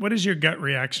your gut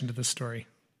reaction to this story?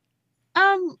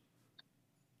 I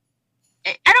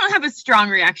don't have a strong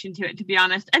reaction to it, to be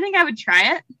honest. I think I would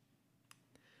try it.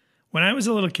 When I was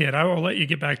a little kid, I will let you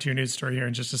get back to your news story here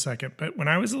in just a second. But when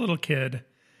I was a little kid,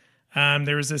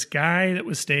 there was this guy that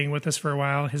was staying with us for a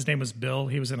while. His name was Bill.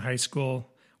 He was in high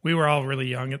school. We were all really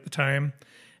young at the time.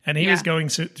 And he was going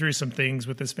through some things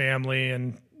with his family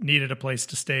and needed a place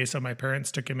to stay. So my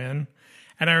parents took him in.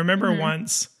 And I remember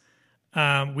once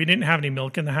we didn't have any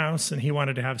milk in the house and he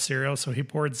wanted to have cereal. So he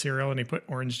poured cereal and he put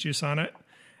orange juice on it.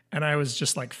 And I was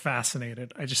just like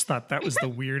fascinated. I just thought that was the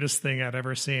weirdest thing I'd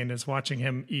ever seen, is watching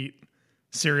him eat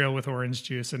cereal with orange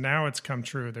juice. And now it's come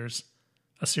true. There's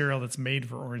a cereal that's made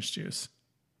for orange juice.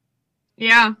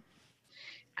 Yeah.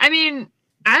 I mean,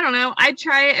 I don't know. I'd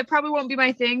try it. It probably won't be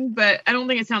my thing, but I don't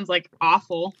think it sounds like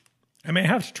awful. I may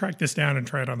have to track this down and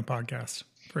try it on the podcast.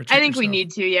 I think we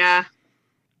need to, yeah.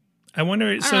 I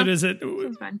wonder, so does it,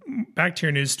 fun. Back to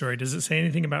your news story, does it say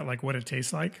anything about like what it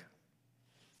tastes like?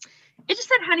 It just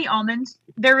said honey almond.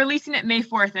 They're releasing it May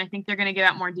 4th, and I think they're going to give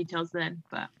out more details then,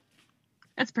 but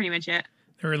that's pretty much it.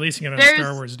 They're releasing it on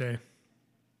Star Wars Day.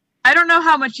 I don't know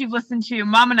how much you've listened to.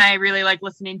 Mom and I really like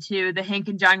listening to the Hank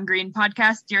and John Green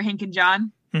podcast, Dear Hank and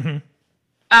John.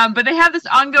 Mm-hmm. But they have this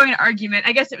ongoing argument.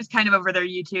 I guess it was kind of over their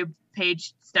YouTube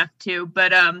page stuff too.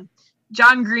 But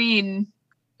John Green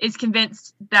is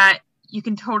convinced that you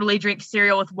can totally drink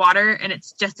cereal with water and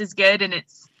it's just as good and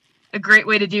it's a great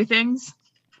way to do things.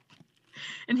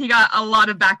 And he got a lot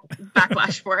of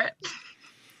backlash for it.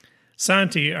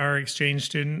 Santi, our exchange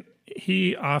student,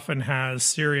 he often has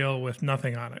cereal with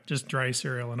nothing on it, just dry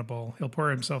cereal in a bowl. He'll pour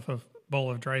himself a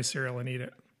bowl of dry cereal and eat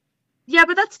it. Yeah,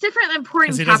 but that's different than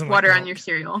pouring tap water on your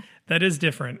cereal. That is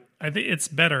different. I think it's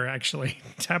better, actually.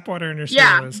 Tap water in your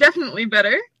cereal is definitely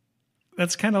better.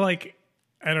 That's kind of like,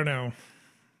 I don't know.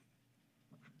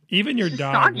 Even your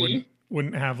dog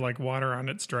wouldn't have like water on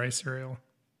its dry cereal.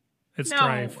 It's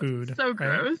dry food. It's so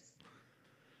gross. Right?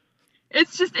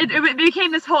 It's just, it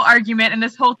became this whole argument and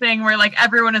this whole thing where like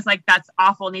everyone is like, that's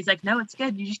awful. And he's like, no, it's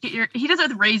good. You just get he does it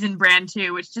with Raisin Bran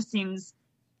too, which just seems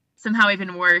somehow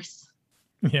even worse.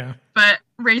 Yeah. But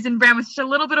Raisin Bran with just a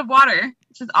little bit of water,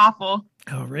 which is awful.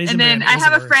 Oh, Raisin Bran. And then I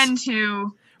have a friend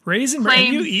who Raisin Bran.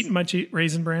 Have you eaten much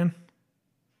Raisin Bran?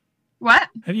 What?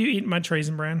 Have you eaten much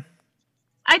Raisin Bran?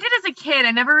 I did as a kid.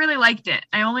 I never really liked it.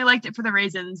 I only liked it for the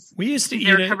raisins. We used to eat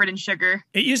it. They were covered in sugar.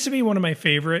 It used to be one of my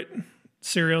favorite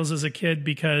cereals as a kid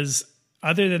because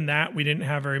other than that, we didn't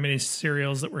have very many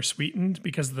cereals that were sweetened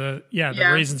because the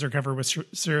raisins are covered with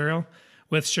cereal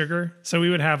with sugar. So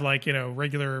we would have like,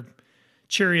 regular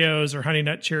Cheerios or Honey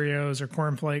Nut Cheerios or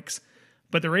Corn Flakes.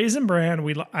 But the Raisin Bran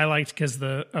I liked because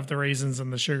of the raisins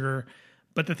and the sugar.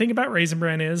 But the thing about Raisin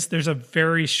Bran is there's a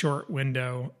very short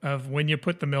window of when you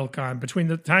put the milk on. Between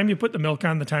the time you put the milk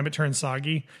on and the time it turns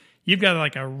soggy, you've got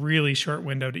like a really short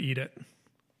window to eat it.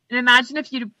 And imagine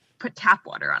if you put tap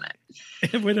water on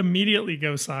it. It would immediately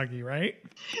go soggy, right?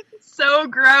 So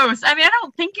gross. I mean, I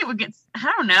don't think it would get,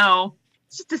 I don't know.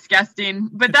 It's just disgusting.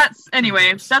 But that's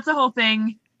a whole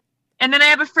thing. And then I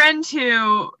have a friend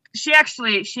who, she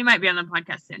might be on the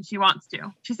podcast soon. She wants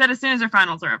to. She said as soon as her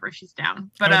finals are over, she's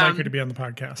down. But I would like her to be on the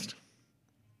podcast.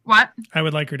 What? I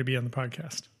would like her to be on the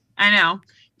podcast. I know.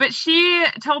 But she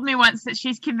told me once that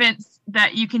she's convinced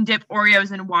that you can dip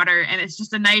Oreos in water and it's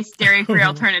just a nice dairy-free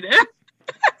alternative.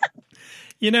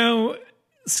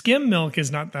 Skim milk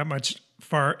is not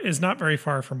very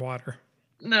far from water.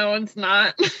 No, it's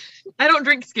not. I don't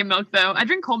drink skim milk though. I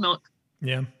drink whole milk.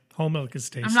 Yeah. Whole milk is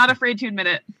tasty. I'm not afraid to admit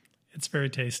it. It's very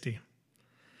tasty.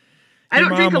 I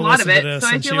don't drink a lot of it, so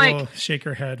I feel like she will shake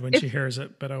her head when she hears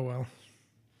it, but oh well.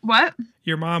 What?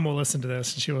 Your mom will listen to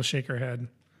this and she will shake her head.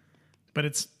 But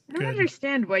it's I don't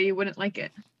understand why you wouldn't like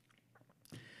it.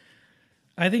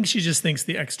 I think she just thinks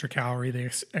the extra calorie,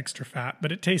 the extra fat,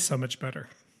 but it tastes so much better.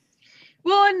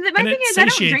 Well, and my thing is I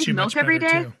don't drink milk every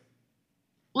day. Too.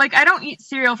 Like, I don't eat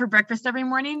cereal for breakfast every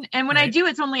morning. And when I do,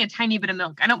 it's only a tiny bit of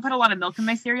milk. I don't put a lot of milk in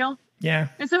my cereal. Yeah.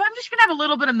 And so I'm just going to have a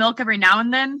little bit of milk every now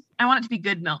and then. I want it to be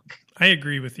good milk. I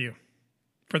agree with you.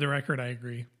 For the record, I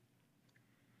agree.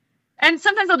 And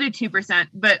sometimes I'll do 2%.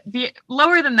 But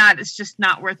lower than that, it's just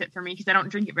not worth it for me because I don't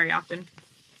drink it very often.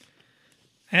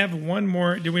 I have one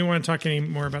more. Do we want to talk any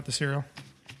more about the cereal?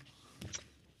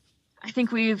 I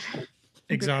think we've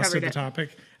exhausted the topic.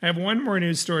 I have one more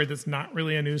news story that's not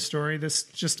really a news story. This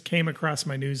just came across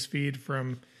my news feed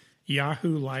from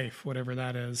Yahoo Life, whatever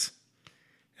that is.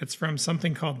 It's from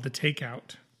something called The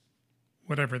Takeout,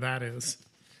 whatever that is.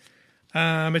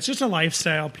 It's just a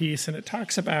lifestyle piece, and it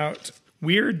talks about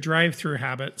weird drive-thru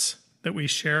habits that we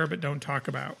share but don't talk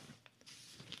about.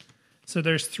 So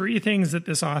there's 3 things that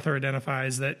this author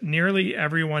identifies that nearly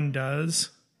everyone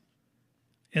does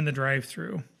in the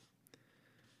drive-thru.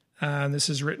 This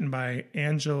is written by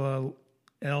Angela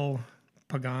L.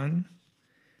 Pagan.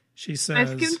 She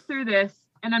says, I skimmed through this,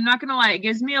 and I'm not going to lie, it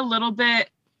gives me a little bit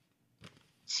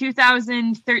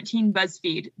 2013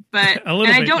 BuzzFeed, but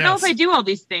I don't know if I do all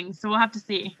these things, so we'll have to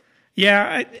see.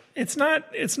 Yeah, it's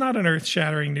not an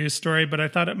earth-shattering news story, but I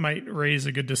thought it might raise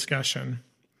a good discussion.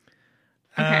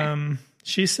 Okay.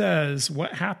 She says,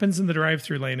 what happens in the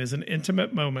drive-thru lane is an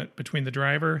intimate moment between the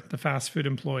driver, the fast food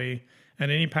employee, and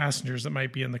any passengers that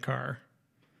might be in the car.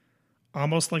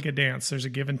 Almost like a dance, there's a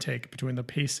give and take between the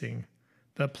pacing,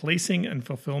 the placing and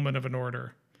fulfillment of an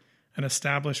order. an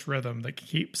established rhythm that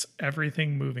keeps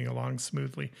everything moving along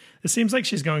smoothly. It seems like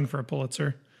she's going for a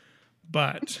Pulitzer,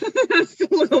 but just a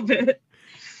little bit.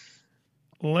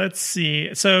 Let's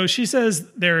see. So she says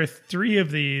there are 3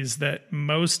 of these that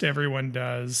most everyone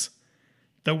does.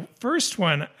 The first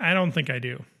one, I don't think I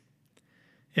do.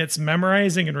 It's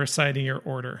memorizing and reciting your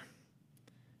order.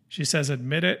 She says,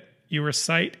 admit it. You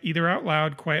recite either out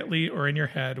loud, quietly, or in your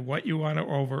head what you want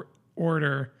to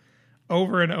order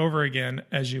over and over again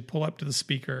as you pull up to the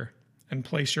speaker and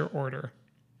place your order.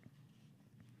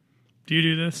 Do you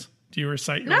do this? Do you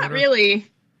recite your order? Not really.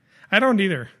 I don't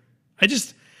either. I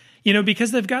just,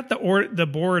 because they've got the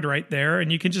board right there,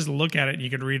 and you can just look at it and you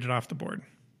can read it off the board.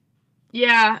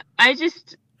 Yeah, And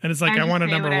it's like, I want a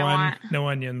number 1, no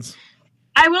onions.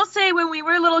 I will say, when we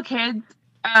were little kids,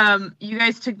 you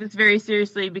guys took this very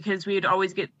seriously because we would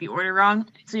always get the order wrong.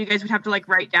 So you guys would have to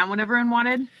write down what everyone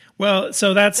wanted. Well,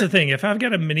 so that's the thing. If I've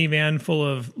got a minivan full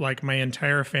of my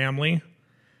entire family,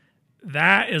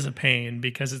 that is a pain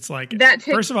because it's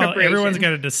first of all, everyone's got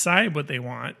to decide what they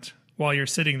want while you're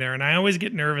sitting there. And I always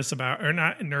get nervous or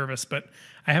not nervous, but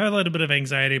I have a little bit of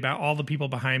anxiety about all the people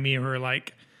behind me who are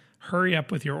hurry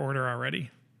up with your order already.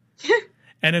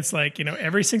 And it's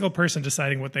every single person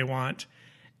deciding what they want.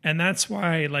 And that's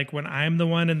why, when I'm the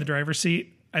one in the driver's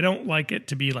seat, I don't like it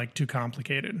to be, too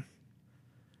complicated.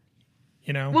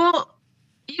 Well,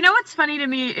 what's funny to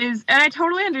me is, and I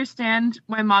totally understand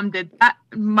why Mom did that,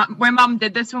 why Mom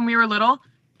did this when we were little,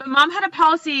 but Mom had a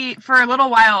policy for a little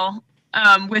while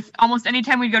with almost any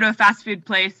time we'd go to a fast food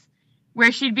place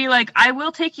where she'd be like, I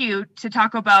will take you to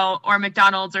Taco Bell or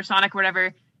McDonald's or Sonic or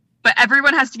whatever, but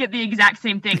everyone has to get the exact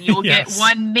same thing. You will get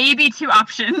 1, maybe 2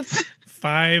 options.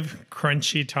 5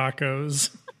 crunchy tacos.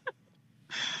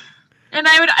 And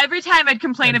every time I'd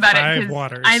complain about it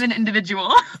because I'm an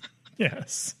individual.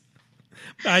 Yes.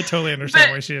 I totally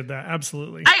understand why she did that.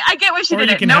 Absolutely. I get why she did it.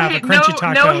 Or you can have a crunchy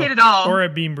taco no hate at all. Or a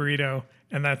bean burrito,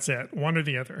 and that's it. One or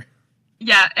the other.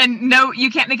 Yeah, and no, you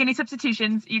can't make any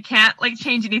substitutions. You can't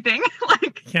change anything.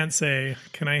 You can't say,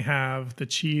 can I have the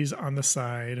cheese on the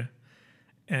side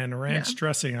and ranch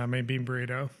dressing on my bean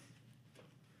burrito?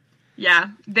 Yeah,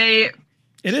 It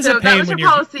is a pain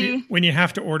when you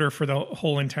have to order for the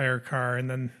whole entire car, and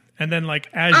then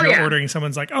as you're ordering,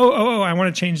 someone's like, oh, I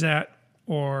want to change that,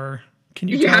 or can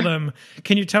you tell them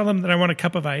that I want a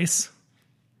cup of ice?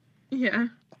 Yeah.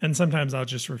 And sometimes I'll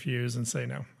just refuse and say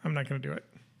no, I'm not going to do it.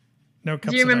 No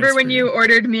cups. Do you remember when you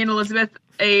ordered me and Elizabeth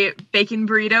a bacon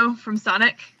burrito from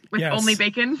Sonic with only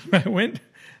bacon?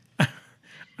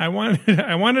 I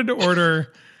wanted to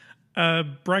order a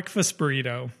breakfast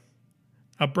burrito.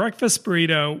 A breakfast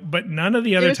burrito, but none of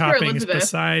the other toppings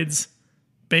besides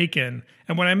bacon.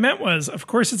 And what I meant was, of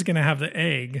course, it's going to have the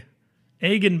egg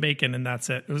and bacon, and that's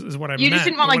it. Is what I meant. You just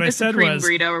didn't want the supreme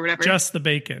burrito or whatever. Just the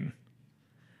bacon.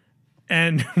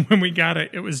 And when we got it,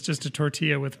 it was just a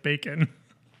tortilla with bacon.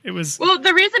 It was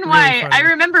the reason why I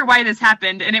remember why this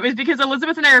happened, and it was because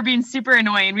Elizabeth and I were being super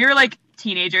annoying. We were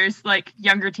teenagers,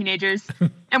 younger teenagers,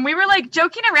 and we were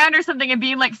joking around or something and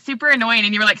being super annoying.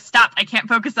 And you were like, "Stop! I can't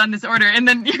focus on this order." And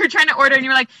then you were trying to order, and you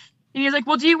were like, and he was like,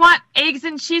 "Well, do you want eggs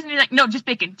and cheese?" And you're like, "No, just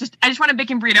bacon. I just want a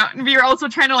bacon burrito." And we were also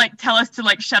trying to tell us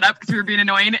to shut up because we were being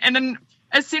annoying. And then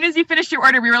as soon as you finished your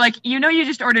order, we were like, you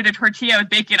just ordered a tortilla with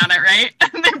bacon on it, right?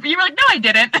 And then you were like, "No, I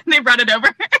didn't." And they brought it over.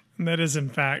 And that is, in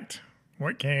fact,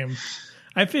 what came.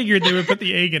 I figured they would put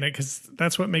the egg in it because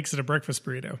that's what makes it a breakfast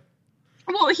burrito.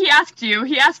 Well, he asked you.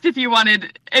 He asked if you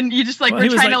wanted, and you just were trying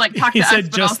to talk to us. He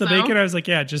said just the bacon. I was like,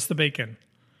 yeah, just the bacon.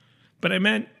 But I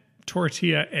meant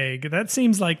tortilla egg. That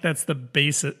seems like that's the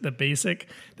basic.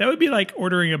 That would be like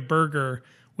ordering a burger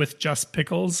with just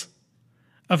pickles.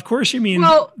 Of course, you mean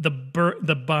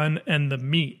the bun and the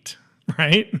meat,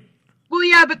 right? Well,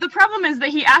 yeah, but the problem is that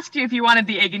he asked you if you wanted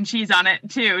the egg and cheese on it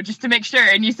too, just to make sure,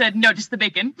 and you said no, just the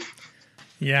bacon.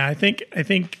 Yeah,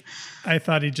 I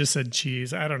thought he just said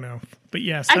cheese. I don't know, but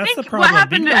yes, that's the problem. What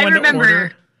happened? I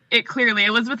remember it clearly.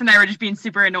 Elizabeth and I were just being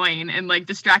super annoying and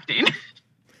distracting.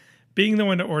 Being the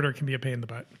one to order can be a pain in the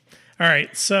butt. All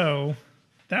right, so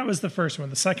that was the first one.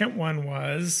 The second one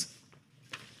was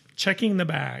checking the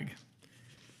bag.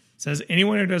 It says,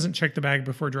 anyone who doesn't check the bag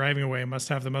before driving away must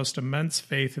have the most immense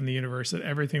faith in the universe that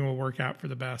everything will work out for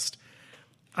the best.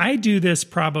 I do this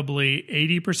probably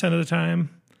 80% of the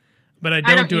time, but I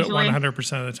don't do it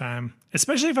 100% of the time,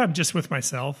 especially if I'm just with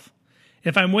myself.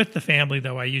 If I'm with the family,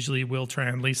 though, I usually will try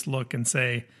and at least look and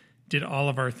say, did all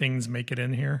of our things make it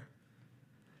in here?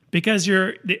 Because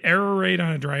the error rate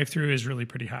on a drive-thru is really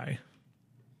pretty high.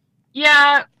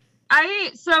 Yeah,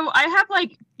 I have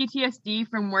PTSD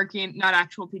from working, not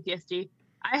actual PTSD.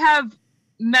 I have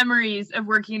memories of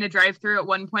working a drive-thru at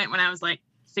one point when I was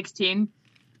 16.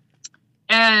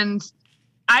 And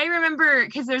I remember,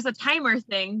 because there's a timer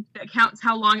thing that counts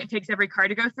how long it takes every car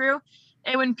to go through.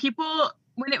 And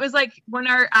when it was like, when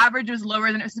our average was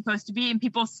lower than it was supposed to be and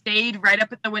people stayed right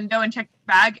up at the window and checked the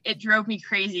bag, it drove me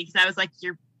crazy because I was like,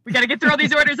 we got to get through all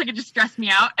these orders. Like, it just stressed me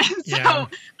out. And so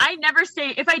I never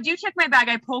stay. If I do check my bag,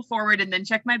 I pull forward and then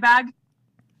check my bag.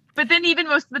 But then even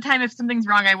most of the time, if something's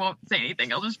wrong, I won't say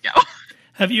anything. I'll just go.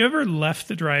 Have you ever left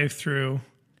the drive-thru,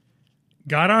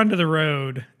 got onto the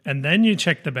road, and then you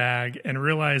checked the bag and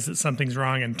realized that something's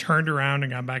wrong and turned around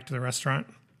and gone back to the restaurant?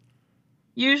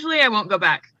 Usually I won't go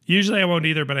back. Usually I won't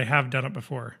either, but I have done it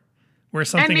before. Where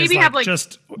something is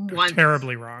just once.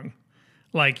 Terribly wrong.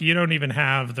 Like, you don't even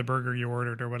have the burger you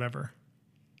ordered or whatever.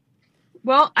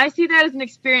 Well, I see that as an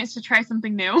experience to try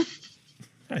something new.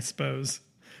 I suppose.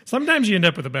 Sometimes you end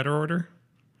up with a better order.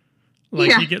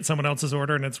 Like, you get someone else's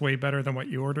order and it's way better than what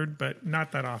you ordered, but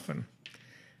not that often.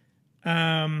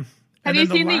 Have you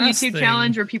seen the YouTube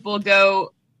challenge where people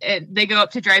go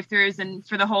up to drive-thrus and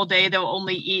for the whole day they'll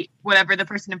only eat whatever the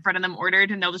person in front of them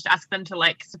ordered, and they'll just ask them to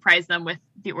like surprise them with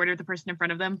the order of the person in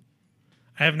front of them?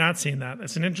 I have not seen that.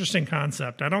 It's an interesting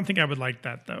concept. I don't think I would like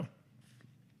that though.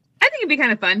 I think it'd be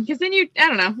kind of fun because then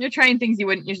you're trying things you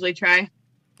wouldn't usually try.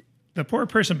 The poor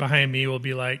person behind me will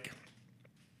be like,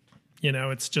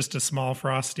 it's just a small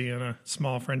Frosty and a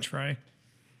small French fry.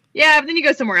 Yeah, but then you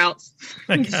go somewhere else.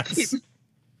 I guess.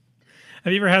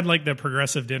 Have you ever had like the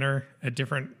progressive dinner at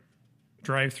different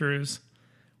drive-thrus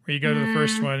where you go to the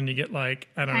first one and you get like,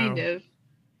 I don't know.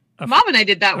 Mom and I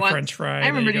did that once. French fry. I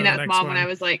remember doing that with Mom when I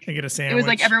was like, and get a sandwich. It was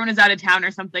like everyone was out of town or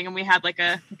something and we had like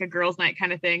a girls' night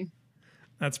kind of thing.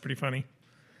 That's pretty funny.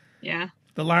 Yeah.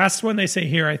 The last one they say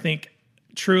here, I think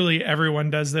truly everyone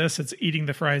does this. It's eating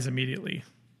the fries immediately.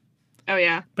 Oh,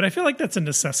 yeah. But I feel like that's a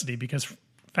necessity because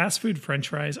fast food French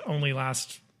fries only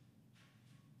last.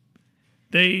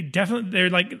 They're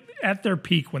like at their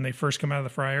peak when they first come out of the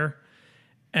fryer.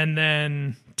 And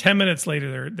then 10 minutes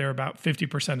later, they're about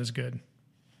 50% as good.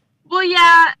 Well,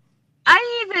 yeah,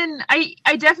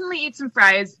 I definitely eat some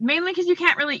fries, mainly because you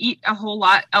can't really eat a whole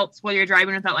lot else while you're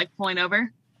driving without like pulling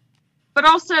over. But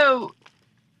also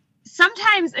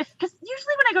sometimes because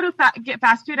usually when I go to get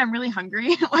fast food, I'm really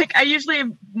hungry. Like I usually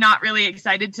am not really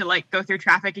excited to like go through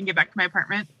traffic and get back to my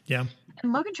apartment. Yeah.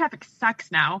 And Logan traffic sucks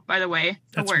now, by the way.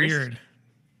 That's weird.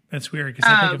 That's weird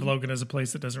because I think of Logan as a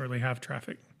place that doesn't really have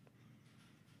traffic.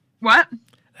 What?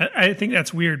 I think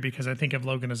that's weird because I think of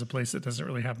Logan as a place that doesn't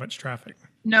really have much traffic.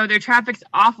 No, their traffic's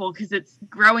awful because it's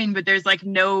growing, but there's like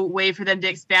no way for them to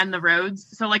expand the roads.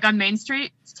 So like on Main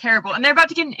Street, it's terrible. And they're about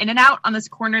to get an In-N-Out on this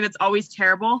corner that's always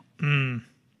terrible. Mm.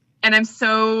 And I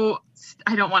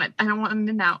don't want it. I don't want an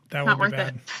In-N-Out. It's not worth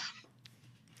it.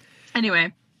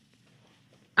 Anyway,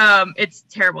 it's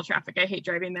terrible traffic. I hate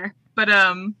driving there. But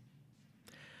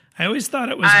I always thought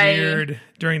it was weird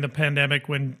during the pandemic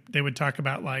when they would talk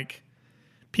about like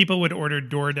people would order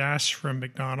DoorDash from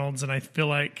McDonald's, and I feel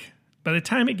like by the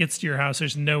time it gets to your house,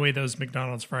 there's no way those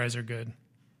McDonald's fries are good.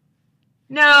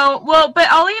 No, well, but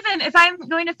I'll even, if I'm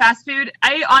going to fast food,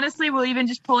 I honestly will even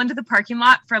just pull into the parking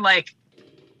lot for like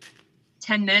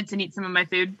 10 minutes and eat some of my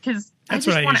food because I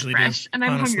just want it fresh and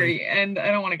I'm hungry and I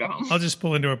don't want to go home. I'll just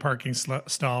pull into a parking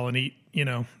stall and eat,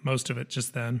 most of it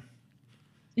just then.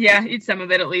 Yeah, eat some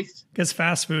of it at least. Because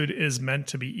fast food is meant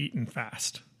to be eaten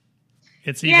fast.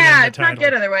 It's even in the title. It's not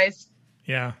good otherwise.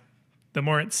 Yeah. The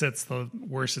more it sits, the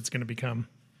worse it's going to become.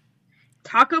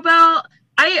 Taco Bell.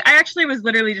 I actually was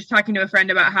literally just talking to a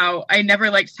friend about how I never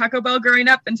liked Taco Bell growing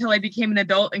up until I became an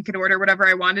adult and could order whatever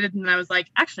I wanted. And then I was like,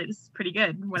 actually, this is pretty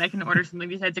good when I can order something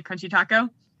besides a crunchy taco.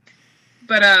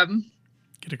 But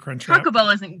get a crunch Taco wrap. Bell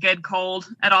isn't good cold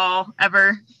at all,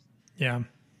 ever. Yeah.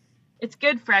 It's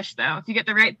good fresh, though, if you get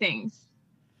the right things.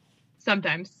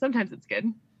 Sometimes it's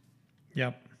good.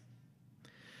 Yep.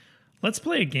 Let's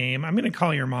play a game. I'm going to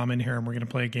call your mom in here and we're going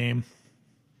to play a game.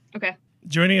 Okay.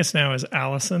 Joining us now is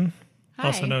Allison, Hi.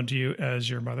 also known to you as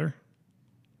your mother.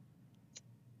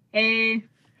 Hey.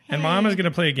 And Mom is going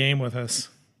to play a game with us.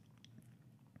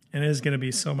 And it is going to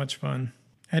be so much fun.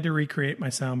 I had to recreate my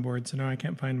soundboard, so now I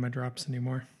can't find my drops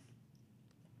anymore.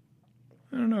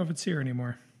 I don't know if it's here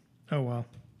anymore. Oh, well.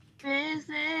 Isn't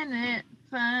it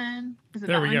fun?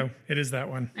 There we go. It is that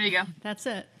one. There you go. That's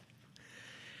it.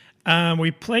 We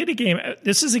played a game.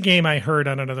 This is a game I heard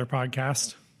on another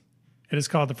podcast. It is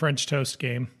called the French Toast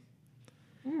Game.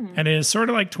 And it is sort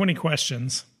of like 20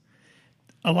 questions.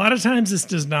 A lot of times this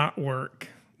does not work.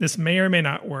 This may or may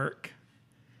not work.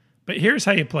 But here's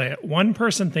how you play it. One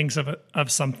person thinks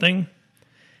of something,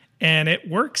 and it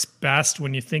works best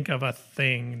when you think of a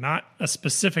thing, not a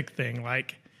specific thing.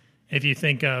 Like if you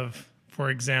think of, for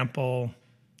example,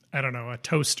 I don't know, a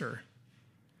toaster.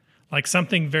 Like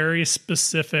something very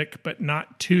specific, but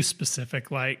not too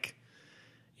specific. Like,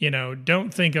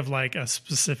 don't think of like a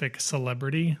specific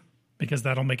celebrity because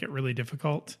that'll make it really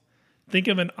difficult. Think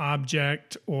of an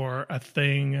object or a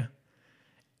thing.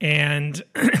 And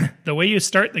the way you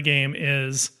start the game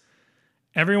is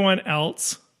everyone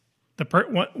else,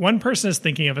 one person is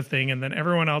thinking of a thing, and then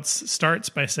everyone else starts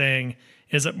by saying,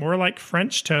 is it more like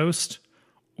French toast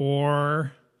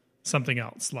or something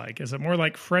else? Like, is it more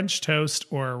like French toast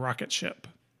or a rocket ship?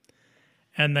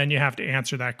 And then you have to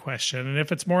answer that question. And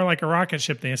if it's more like a rocket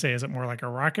ship, then you say, is it more like a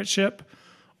rocket ship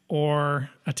or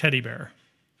a teddy bear?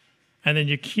 And then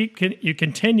you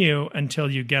continue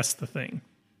until you guess the thing.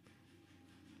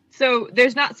 So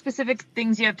there's not specific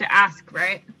things you have to ask,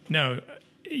 right? No,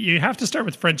 you have to start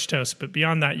with French toast, but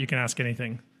beyond that, you can ask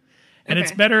anything. And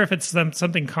It's better if it's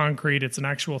something concrete. It's an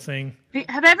actual thing.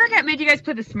 Have I ever made you guys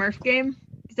play the Smurf game?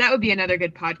 Because that would be another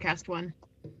good podcast one.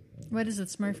 What is a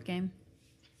Smurf game?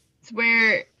 It's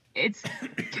where it's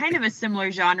kind of a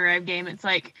similar genre of game. It's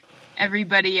like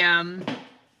everybody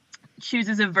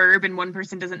chooses a verb and one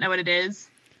person doesn't know what it is.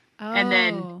 Oh. And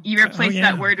then you replace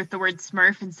that word with the word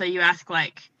Smurf. And so you ask,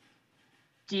 like,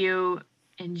 do you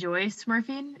enjoy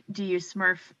smurfing? Do you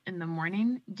smurf in the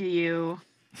morning? Do you...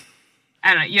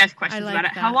 I don't know. You ask questions about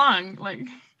it. That. How long? Like,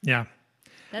 yeah.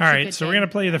 All right. So we're going to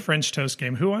play the French toast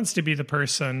game. Who wants to be the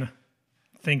person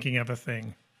thinking of a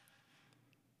thing?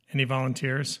 Any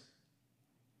volunteers?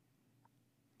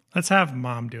 Let's have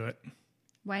Mom do it.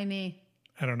 Why me?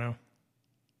 I don't know.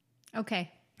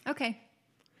 Okay.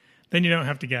 Then you don't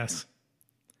have to guess.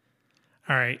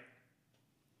 All right.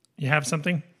 You have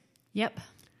something? Yep.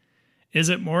 Is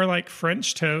it more like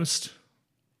French toast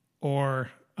or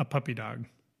a puppy dog?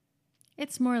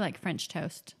 It's more like French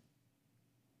toast.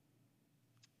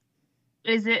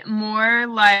 Is it more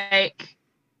like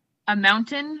a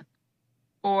mountain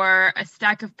or a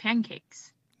stack of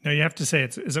pancakes? No, you have to say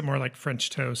is it more like French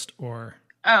toast or...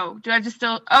 Oh, do I have to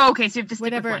still... Oh, okay, so you have to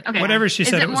stick with one. Okay. Whatever she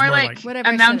said, it was more like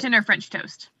a mountain or French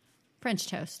toast? French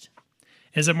toast.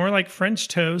 Is it more like French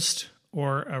toast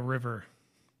or a river?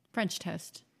 French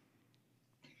toast.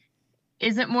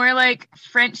 Is it more like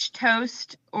French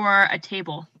toast or a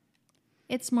table?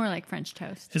 It's more like French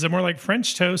toast. Is it more like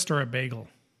French toast or a bagel?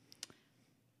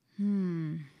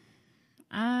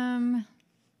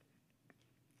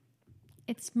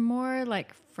 It's more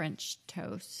like French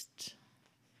toast.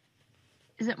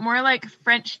 Is it more like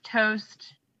French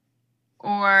toast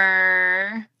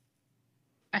or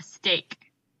a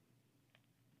steak?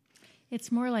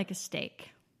 It's more like a steak.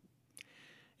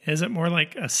 Is it more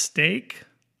like a steak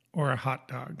or a hot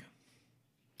dog?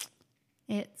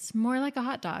 It's more like a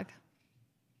hot dog.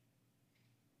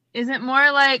 Is it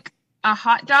more like a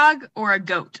hot dog or a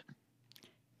goat?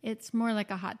 It's more like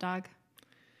a hot dog.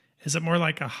 Is it more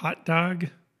like a hot dog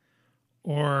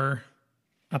or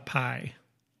a pie?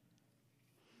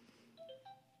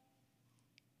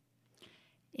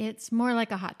 It's more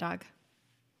like a hot dog.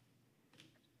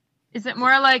 Is it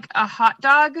more like a hot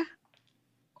dog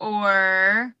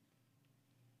or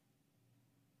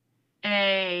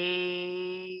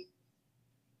a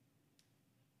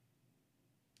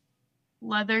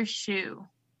leather shoe?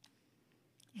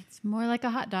 It's more like a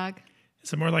hot dog.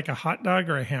 Is it more like a hot dog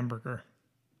or a hamburger?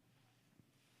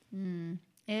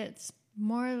 It's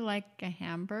more like a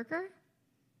hamburger.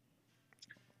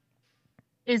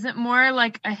 Is it more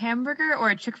like a hamburger or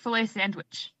a Chick-fil-A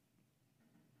sandwich?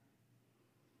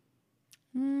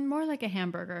 More like a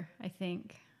hamburger, I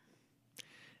think.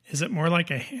 Is it more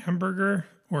like a hamburger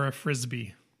or a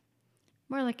Frisbee?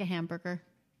 More like a hamburger.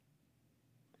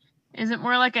 Is it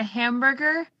more like a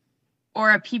hamburger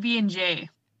or a PB&J?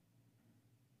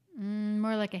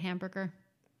 More like a hamburger.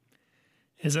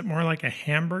 Is it more like a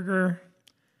hamburger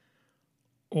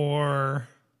or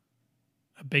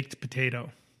a baked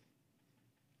potato?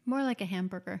 More like a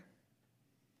hamburger.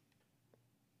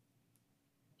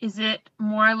 Is it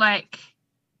more like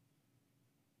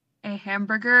a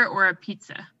hamburger or a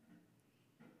pizza?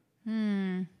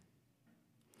 More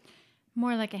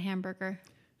like a hamburger.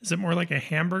 Is it more like a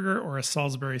hamburger or a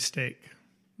Salisbury steak?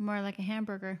 More like a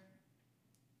hamburger.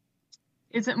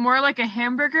 Is it more like a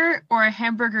hamburger or a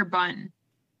hamburger bun?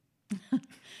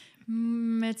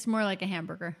 It's more like a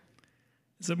hamburger.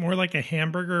 Is it more like a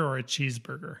hamburger or a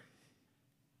cheeseburger?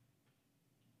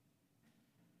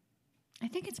 I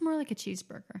think it's more like a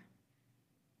cheeseburger.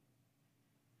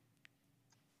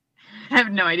 I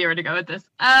have no idea where to go with this.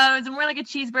 Is it more like a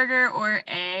cheeseburger or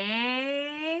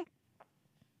a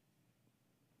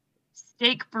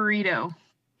steak burrito?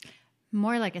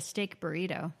 More like a steak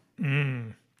burrito.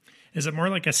 Is it more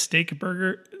like a steak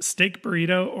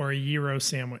burrito, or a gyro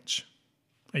sandwich?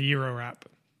 A gyro wrap.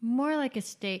 More like a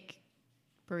steak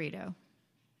burrito.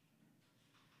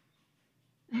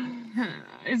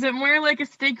 Is it more like a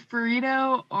steak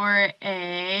burrito or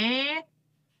a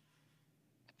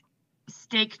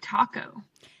steak taco?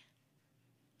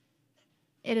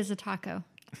 It is a taco.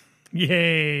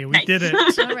 Yay, we did it.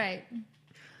 All right.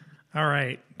 All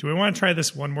right. Do we want to try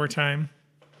this one more time?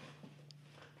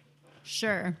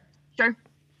 Sure. Sure.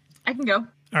 I can go.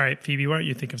 All right, Phoebe, why don't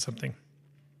you think of something?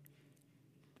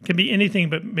 It can be anything,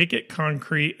 but make it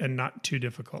concrete and not too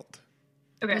difficult.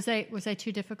 Okay. Was I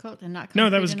too difficult and not No, that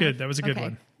concrete was enough? good. That was a good Okay.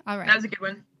 one. All right. That was a good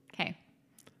one. Okay.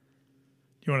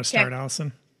 You want to start,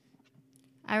 Allison?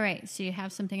 All right. So you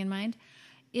have something in mind.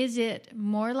 Is it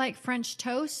more like French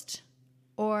toast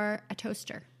or a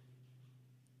toaster?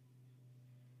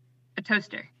 A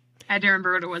toaster. I had to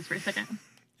remember what it was for a second.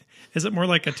 Is it more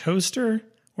like a toaster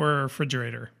or a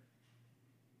refrigerator?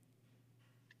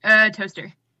 A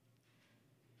toaster.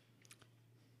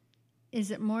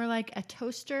 Is it more like a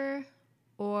toaster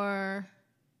or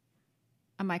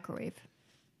a microwave?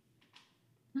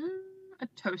 A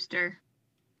toaster.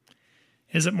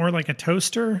 Is it more like a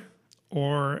toaster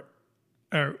or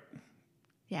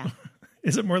Yeah.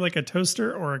 is it more like a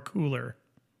toaster or a cooler?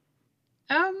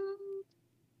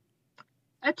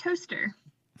 A toaster.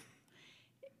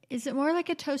 Is it more like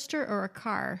a toaster or a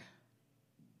car?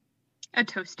 A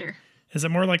toaster. Is it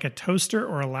more like a toaster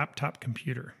or a laptop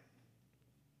computer?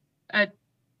 A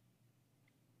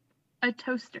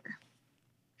toaster.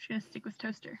 Just gonna stick with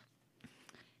toaster.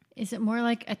 Is it more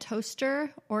like a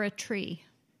toaster or a tree?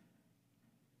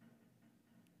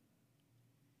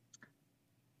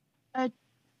 I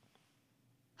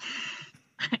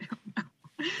don't know.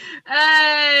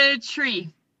 A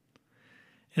tree.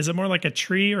 Is it more like a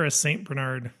tree or a Saint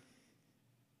Bernard?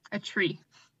 A tree.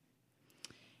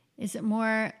 Is it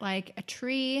more like a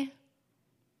tree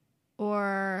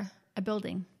or a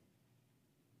building?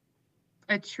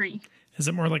 A tree. Is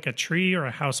it more like a tree or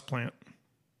a houseplant?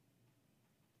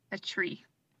 A tree.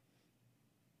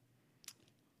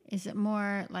 Is it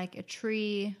more like a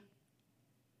tree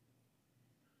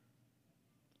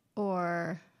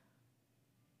or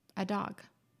a dog?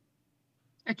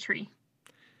 A tree.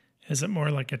 Is it more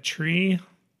like a tree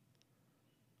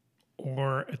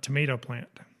or a tomato plant?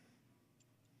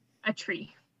 A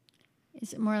tree.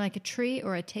 Is it more like a tree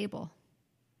or a table?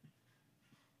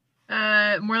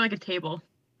 More like a table.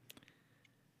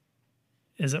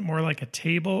 Is it more like a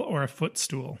table or a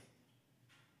footstool?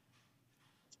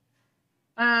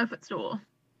 Footstool.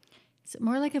 Is it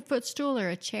more like a footstool or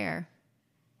a chair?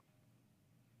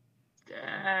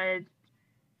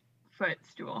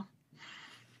 Footstool.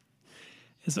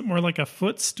 Is it more like a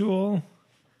footstool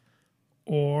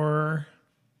or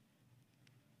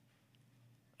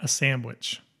a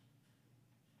sandwich?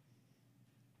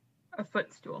 A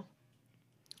footstool.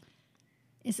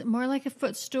 Is it more like a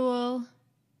footstool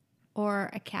or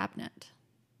a cabinet?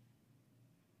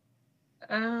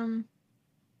 A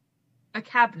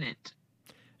cabinet.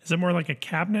 Is it more like a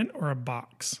cabinet or a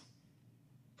box?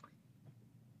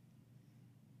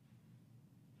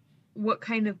 What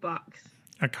kind of box?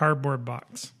 A cardboard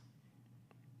box.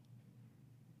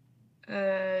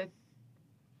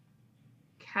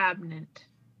 Cabinet.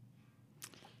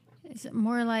 Is it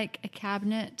more like a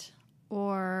cabinet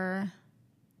or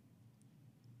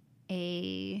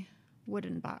a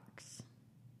wooden box?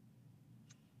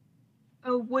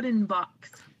 A wooden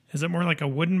box. Is it more like a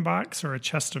wooden box or a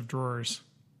chest of drawers?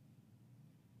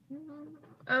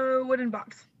 A wooden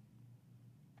box.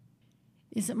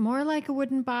 Is it more like a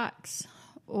wooden box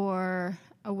or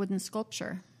a wooden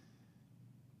sculpture?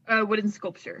 A wooden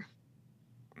sculpture.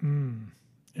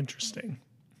 Interesting.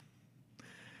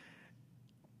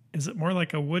 Is it more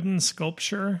like a wooden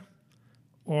sculpture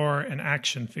or an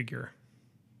action figure?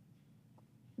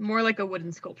 More like a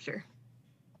wooden sculpture.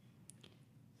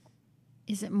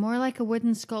 Is it more like a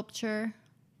wooden sculpture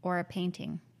or a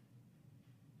painting?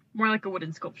 More like a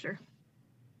wooden sculpture.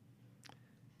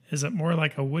 Is it more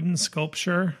like a wooden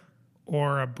sculpture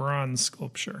or a bronze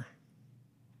sculpture?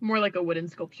 More like a wooden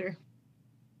sculpture.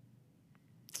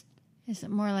 Is it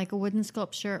more like a wooden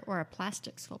sculpture or a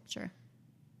plastic sculpture?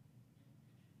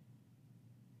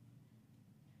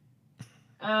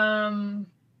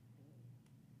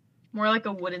 More like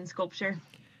a wooden sculpture.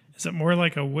 Is it more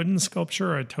like a wooden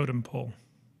sculpture or a totem pole?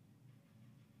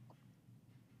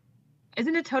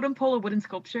 Isn't a totem pole a wooden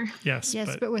sculpture? Yes,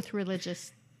 Yes, but with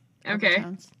religious Okay.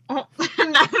 overtones. Oh,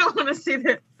 I don't want to say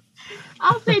that.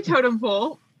 I'll say totem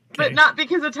pole, but Okay. not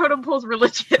because a totem pole's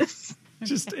religious.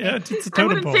 just it's a I totem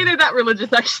wouldn't pole. say they're that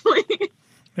religious, actually.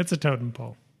 It's a totem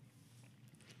pole.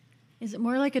 Is it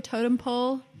more like a totem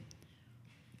pole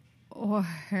or...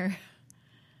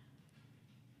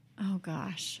 Oh,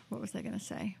 gosh. What was I going to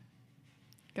say?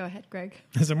 Go ahead, Greg.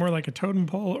 Is it more like a totem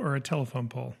pole or a telephone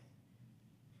pole?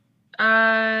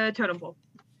 Totem pole.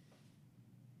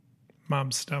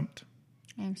 Mom's stumped.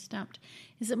 I'm stumped.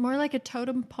 Is it more like a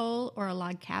totem pole or a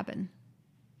log cabin?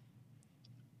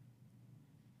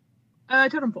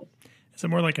 Totem pole. Is it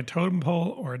more like a totem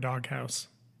pole or a doghouse?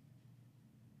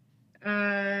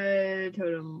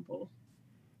 Totem pole.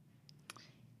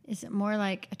 Is it more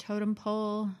like a totem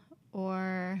pole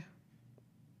or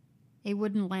a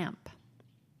wooden lamp?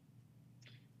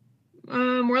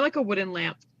 More like a wooden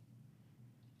lamp.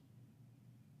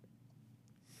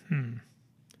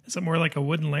 Is it more like a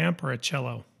wooden lamp or a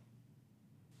cello?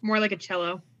 More like a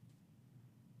cello.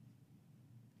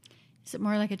 Is it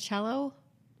more like a cello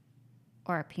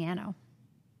or a piano?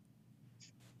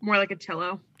 More like a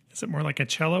cello. Is it more like a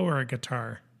cello or a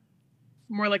guitar?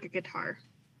 More like a guitar.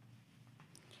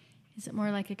 Is it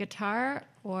more like a guitar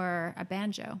or a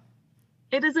banjo?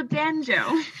 It is a banjo.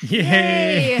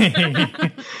 Yay!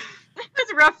 It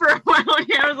was rough for a while.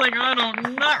 I was like, oh no,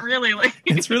 not really. Like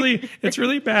It's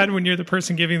really bad when you're the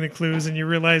person giving the clues and you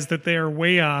realize that they are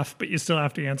way off, but you still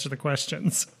have to answer the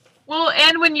questions. Well,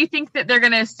 and when you think that they're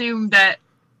going to assume that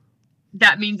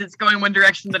means it's going one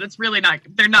direction, that it's really not.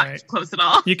 They're not Right. close at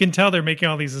all. You can tell they're making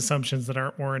all these assumptions that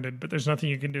aren't warranted, but there's nothing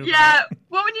you can do. Yeah.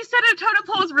 Well, when you said a totem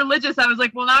pole is religious, I was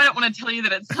like, well, now I don't want to tell you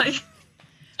that it's like.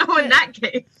 Oh, in that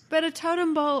case, But a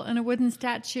totem pole and a wooden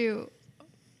statue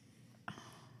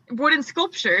wooden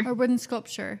sculpture. or wooden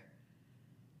sculpture.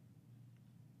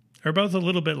 Are both a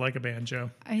little bit like a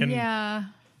banjo. And- Yeah.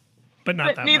 But not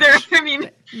But that neither. much. I mean,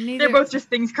 Neither. they're both just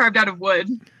things carved out of wood.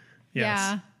 Yes.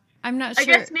 Yeah. I'm not I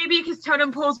sure. guess maybe because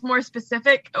totem pole's more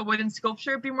specific, a wooden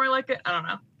sculpture would be more like it. I don't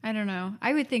know. I don't know.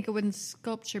 I would think a wooden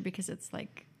sculpture because it's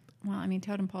like, well, I mean,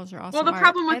 totem poles are also Well, the art.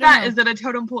 problem I with don't that know. is that a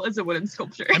totem pole is a wooden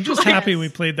sculpture. I'm just happy we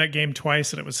played that game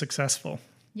twice and it was successful.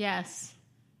 Yes.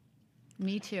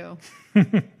 Me too.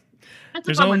 That's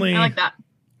There's a fun one. only- I like that.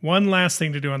 One last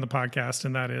thing to do on the podcast,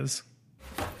 and that is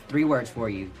 3 words for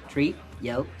you. Treat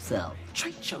yourself.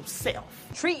 Treat yourself.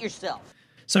 Treat yourself.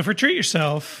 so for treat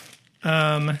yourself,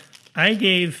 I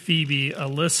gave Phoebe a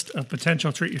list of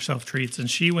potential treat yourself treats, and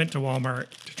she went to Walmart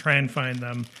to try and find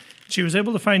them. She was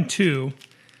able to find 2.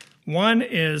 One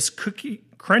is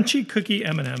crunchy cookie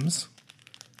M&Ms.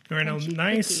 They're in a Crunchy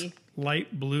nice cookie.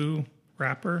 light blue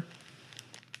wrapper.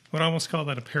 Would almost call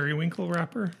that a periwinkle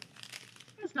wrapper.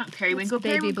 It's not periwinkle. It's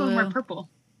baby Periwinkle's blue. more purple.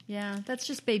 Yeah, that's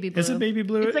just baby blue. Is it baby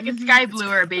blue? It's like a sky blue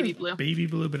or a baby blue. baby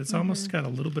blue, but it's almost got a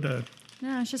little bit of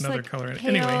No, it's just another like color in it.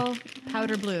 pale Anyway.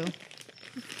 powder blue.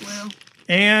 Blue.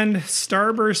 and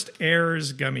Starburst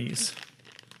Airs gummies.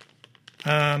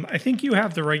 I think you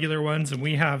have the regular ones, and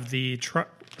we have the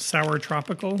sour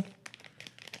tropical,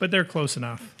 but they're close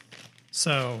enough.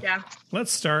 So Yeah.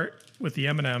 let's start with the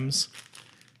M&Ms,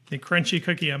 the crunchy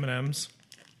cookie M&Ms.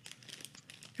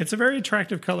 It's a very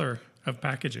attractive color of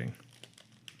packaging.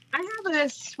 I have a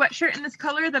sweatshirt in this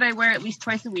color that I wear at least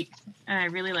twice a week, and I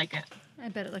really like it. I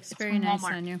bet it looks It's very from nice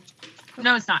Walmart. on you.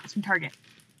 No, it's not. It's from Target.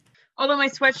 Although my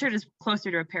sweatshirt is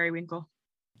closer to a periwinkle.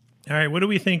 All right, what do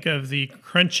we think of the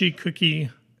crunchy cookie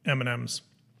M&Ms?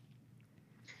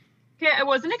 Okay, I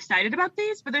wasn't excited about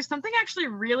these, but there's something actually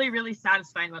really, really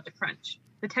satisfying about the crunch.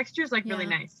 The texture is like really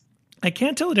Yeah. nice. I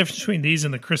can't tell the difference between these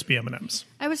and the crispy M&Ms.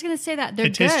 I was going to say that. They're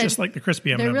It tastes good. just like the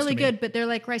crispy M&Ms. They're really to me. good, but they're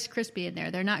like Rice Krispie in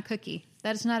there. They're not cookie.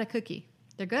 That is not a cookie.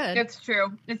 They're good. It's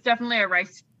true. It's definitely a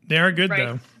rice They are good,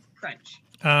 crunch.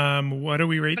 though. What do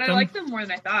we rate But them? I like them more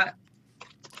than I thought.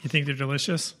 You think they're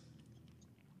delicious?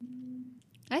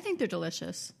 I think they're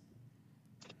delicious.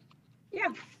 Yeah.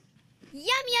 Yum,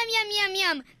 yum, yum, yum,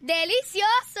 yum.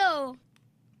 Delicioso.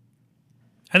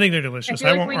 I think they're I delicious. feel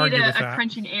I like won't we need argue a with that.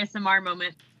 crunching ASMR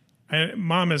moment.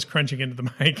 Mom is crunching into the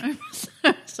mic.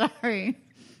 Sorry.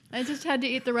 I just had to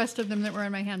eat the rest of them that were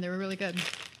in my hand. They were really good.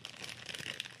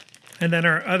 And then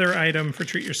our other item for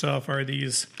treat yourself are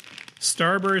these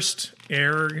Starburst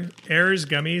Airs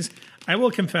gummies. I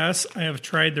will confess, I have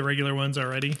tried the regular ones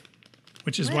already,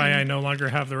 which is why I no longer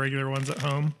have the regular ones at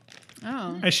home.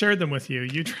 Oh. I shared them with you.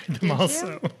 You tried them Did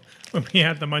also when we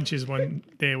had the munchies one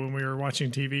day when we were watching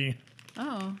TV.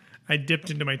 Oh. I dipped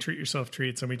into my treat yourself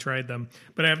treats and we tried them.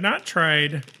 But I have not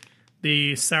tried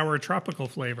the sour tropical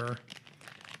flavor.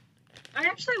 I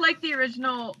actually like the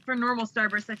original for normal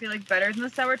Starburst. I feel like better than the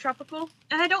sour tropical.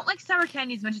 And I don't like sour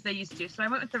candy as much as I used to, so I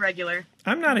went with the regular.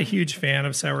 I'm not a huge fan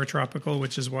of sour tropical,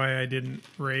 which is why I didn't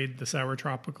raid the sour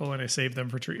tropical and I saved them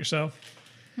for treat yourself.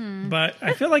 But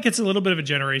I feel like it's a little bit of a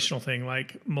generational thing.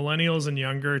 Like millennials and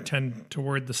younger tend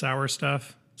toward the sour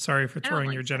stuff. Sorry for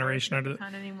throwing your generation under the...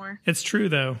 anymore. It's true,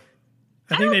 though.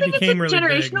 I don't think they became it's a really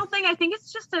generational big. thing. I think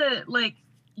it's just a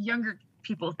younger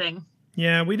people thing.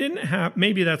 Yeah, we didn't have...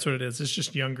 Maybe that's what it is. It's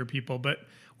just younger people. But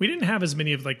we didn't have as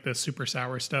many of the super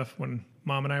sour stuff when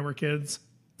Mom and I were kids,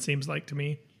 it seems like to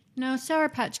me. No, Sour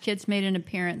Patch Kids made an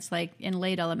appearance in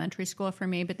late elementary school for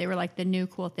me, but they were the new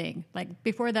cool thing.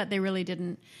 Before that, they really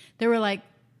didn't. They were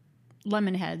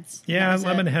lemon heads. Yeah,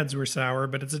 lemon heads were sour,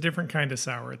 but it's a different kind of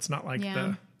sour. It's not like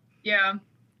the... Yeah.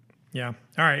 Yeah.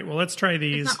 All right, well, let's try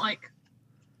these. It's not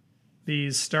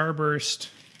these Starburst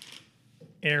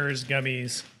Airs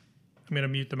gummies. I'm going to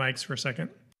mute the mics for a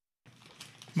second.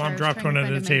 Mom dropped one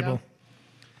under the table.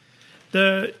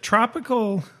 The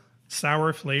tropical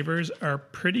sour flavors are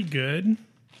pretty good.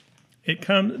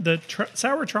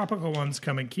 Sour tropical ones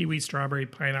come in kiwi, strawberry,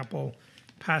 pineapple,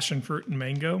 passion fruit, and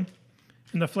mango.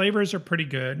 And the flavors are pretty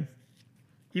good,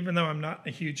 even though I'm not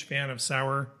a huge fan of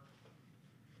sour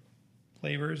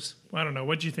flavors. Well, I don't know.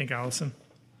 What do you think, Allison?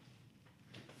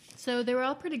 So they were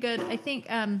all pretty good. I think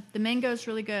the mango is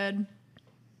really good.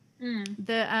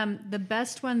 The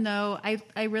best one, though,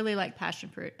 I really like passion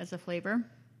fruit as a flavor.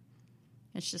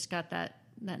 It's just got that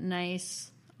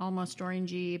nice, almost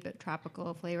orangey but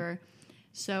tropical flavor.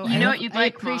 So you know what you'd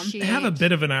like, Mom? They have a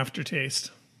bit of an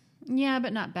aftertaste. Yeah,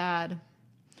 but not bad.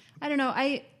 I don't know.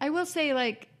 I will say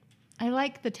I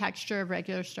like the texture of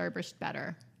regular Starburst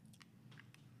better.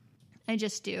 I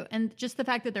just do. And just the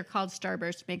fact that they're called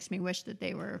Starburst makes me wish that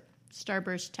they were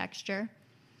Starburst texture.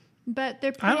 But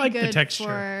they're pretty good. I like the texture.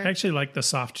 I actually like the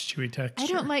soft, chewy texture. I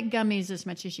don't like gummies as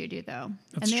much as you do, though.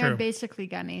 That's and they true. are basically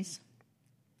gummies.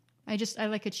 I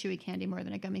like a chewy candy more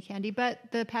than a gummy candy. But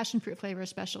the passion fruit flavor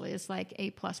especially is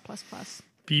A++++.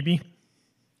 Phoebe?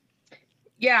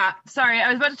 Yeah, sorry. I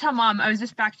was about to tell Mom. I was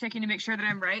just fact checking to make sure that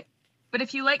I'm right. But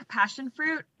if you like passion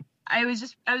fruit, I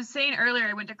was saying earlier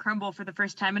I went to Crumbl for the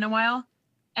first time in a while,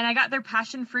 and I got their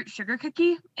passion fruit sugar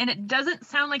cookie, and it doesn't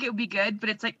sound like it would be good, but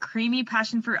it's creamy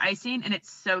passion fruit icing, and it's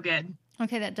so good.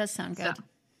 Okay, that does sound good. So,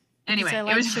 anyway,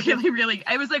 it was really,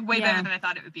 it was way better than I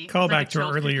thought it would be. Call back to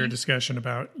our earlier discussion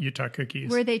about Utah cookies.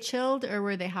 Were they chilled or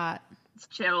were they hot? It's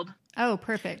chilled. Oh,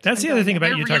 perfect. That's the other thing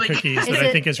about Utah cookies that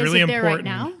I think is really important. Right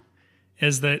now?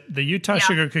 Is that the Utah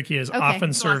sugar cookie is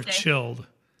often served chilled,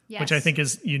 which I think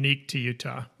is unique to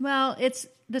Utah. Well, it's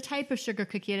the type of sugar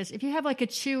cookie it is. If you have a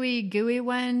chewy, gooey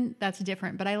one, that's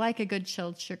different. But I like a good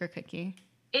chilled sugar cookie.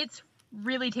 It's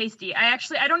really tasty. I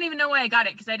don't even know why I got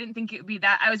it because I didn't think it would be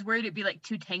that. I was worried it'd be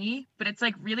too tangy, but it's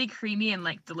really creamy and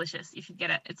delicious. You should get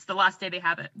it. It's the last day they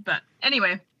have it. But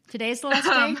anyway, today's the last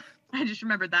day. I just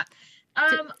remembered that.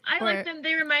 I like them.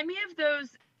 They remind me of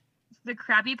the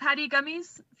Krabby Patty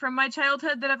gummies from my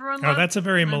childhood that everyone loved. Oh, that's a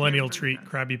very millennial treat,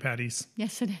 Krabby Patties.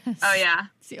 Yes, it is. Oh, yeah.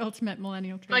 It's the ultimate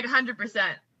millennial treat. 100%.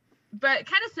 But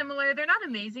kind of similar. They're not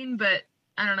amazing, but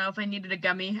I don't know if I needed a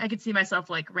gummy. I could see myself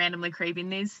randomly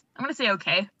craving these. I'm going to say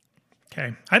okay.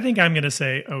 Okay. I think I'm going to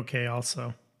say okay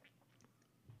also.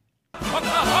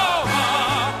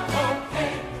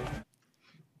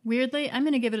 Weirdly, I'm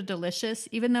going to give it a delicious,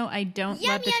 even though I don't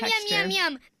love the texture. Yum,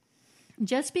 yum.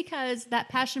 Just because that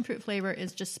passion fruit flavor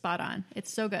is just spot on.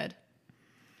 It's so good.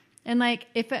 And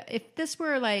if this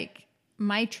were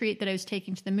my treat that I was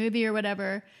taking to the movie or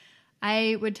whatever,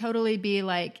 I would totally be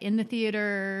in the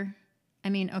theater. I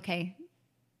mean, okay,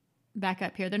 back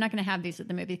up here. They're not going to have these at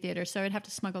the movie theater, so I'd have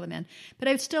to smuggle them in. But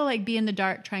I would still be in the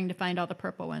dark trying to find all the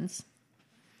purple ones.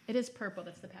 It is purple.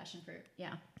 That's the passion fruit.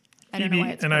 Yeah. I don't know why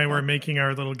it's and purple. I were making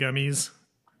our little gummies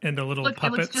into little puppets.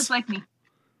 It looks just like me.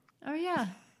 Oh, yeah.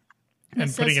 And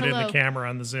putting it in the camera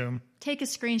on the Zoom. Take a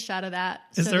screenshot of that.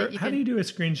 How do you do a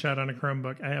screenshot on a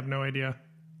Chromebook? I have no idea.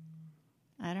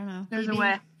 I don't know. There's a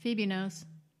way. Phoebe knows.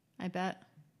 I bet.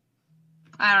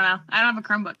 I don't know. I don't have a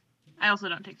Chromebook. I also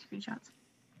don't take screenshots.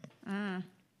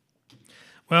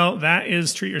 Well, that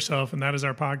is Treat Yourself, and that is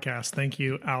our podcast. Thank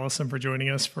you, Allison, for joining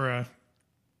us for a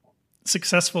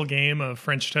successful game of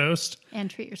French toast. And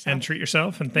Treat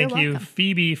Yourself. And thank you,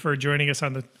 Phoebe, for joining us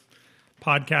on the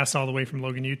podcast all the way from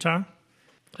Logan, Utah.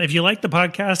 If you like the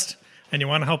podcast and you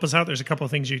want to help us out, there's a couple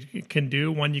of things you can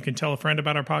do. One, you can tell a friend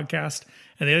about our podcast.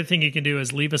 And the other thing you can do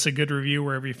is leave us a good review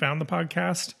wherever you found the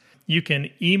podcast. You can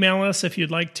email us if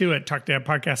you'd like to at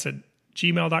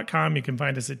talktodadpodcast@gmail.com. You can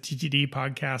find us at TTD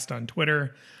Podcast on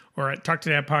Twitter or at Talk to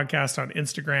Dad Podcast on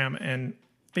Instagram and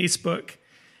Facebook,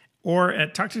 or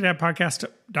at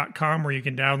talktodadpodcast.com, where you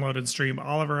can download and stream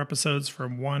all of our episodes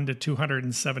from 1 to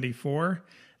 274.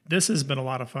 This has been a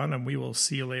lot of fun, and we will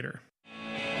see you later.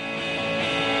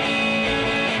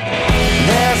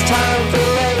 There's time for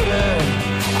later,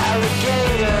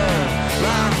 alligator,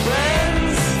 my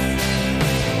friends.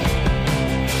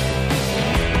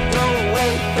 Don't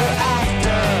wait.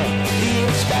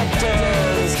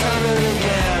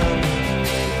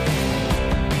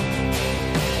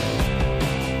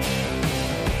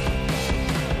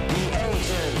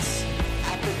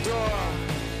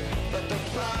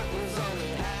 rock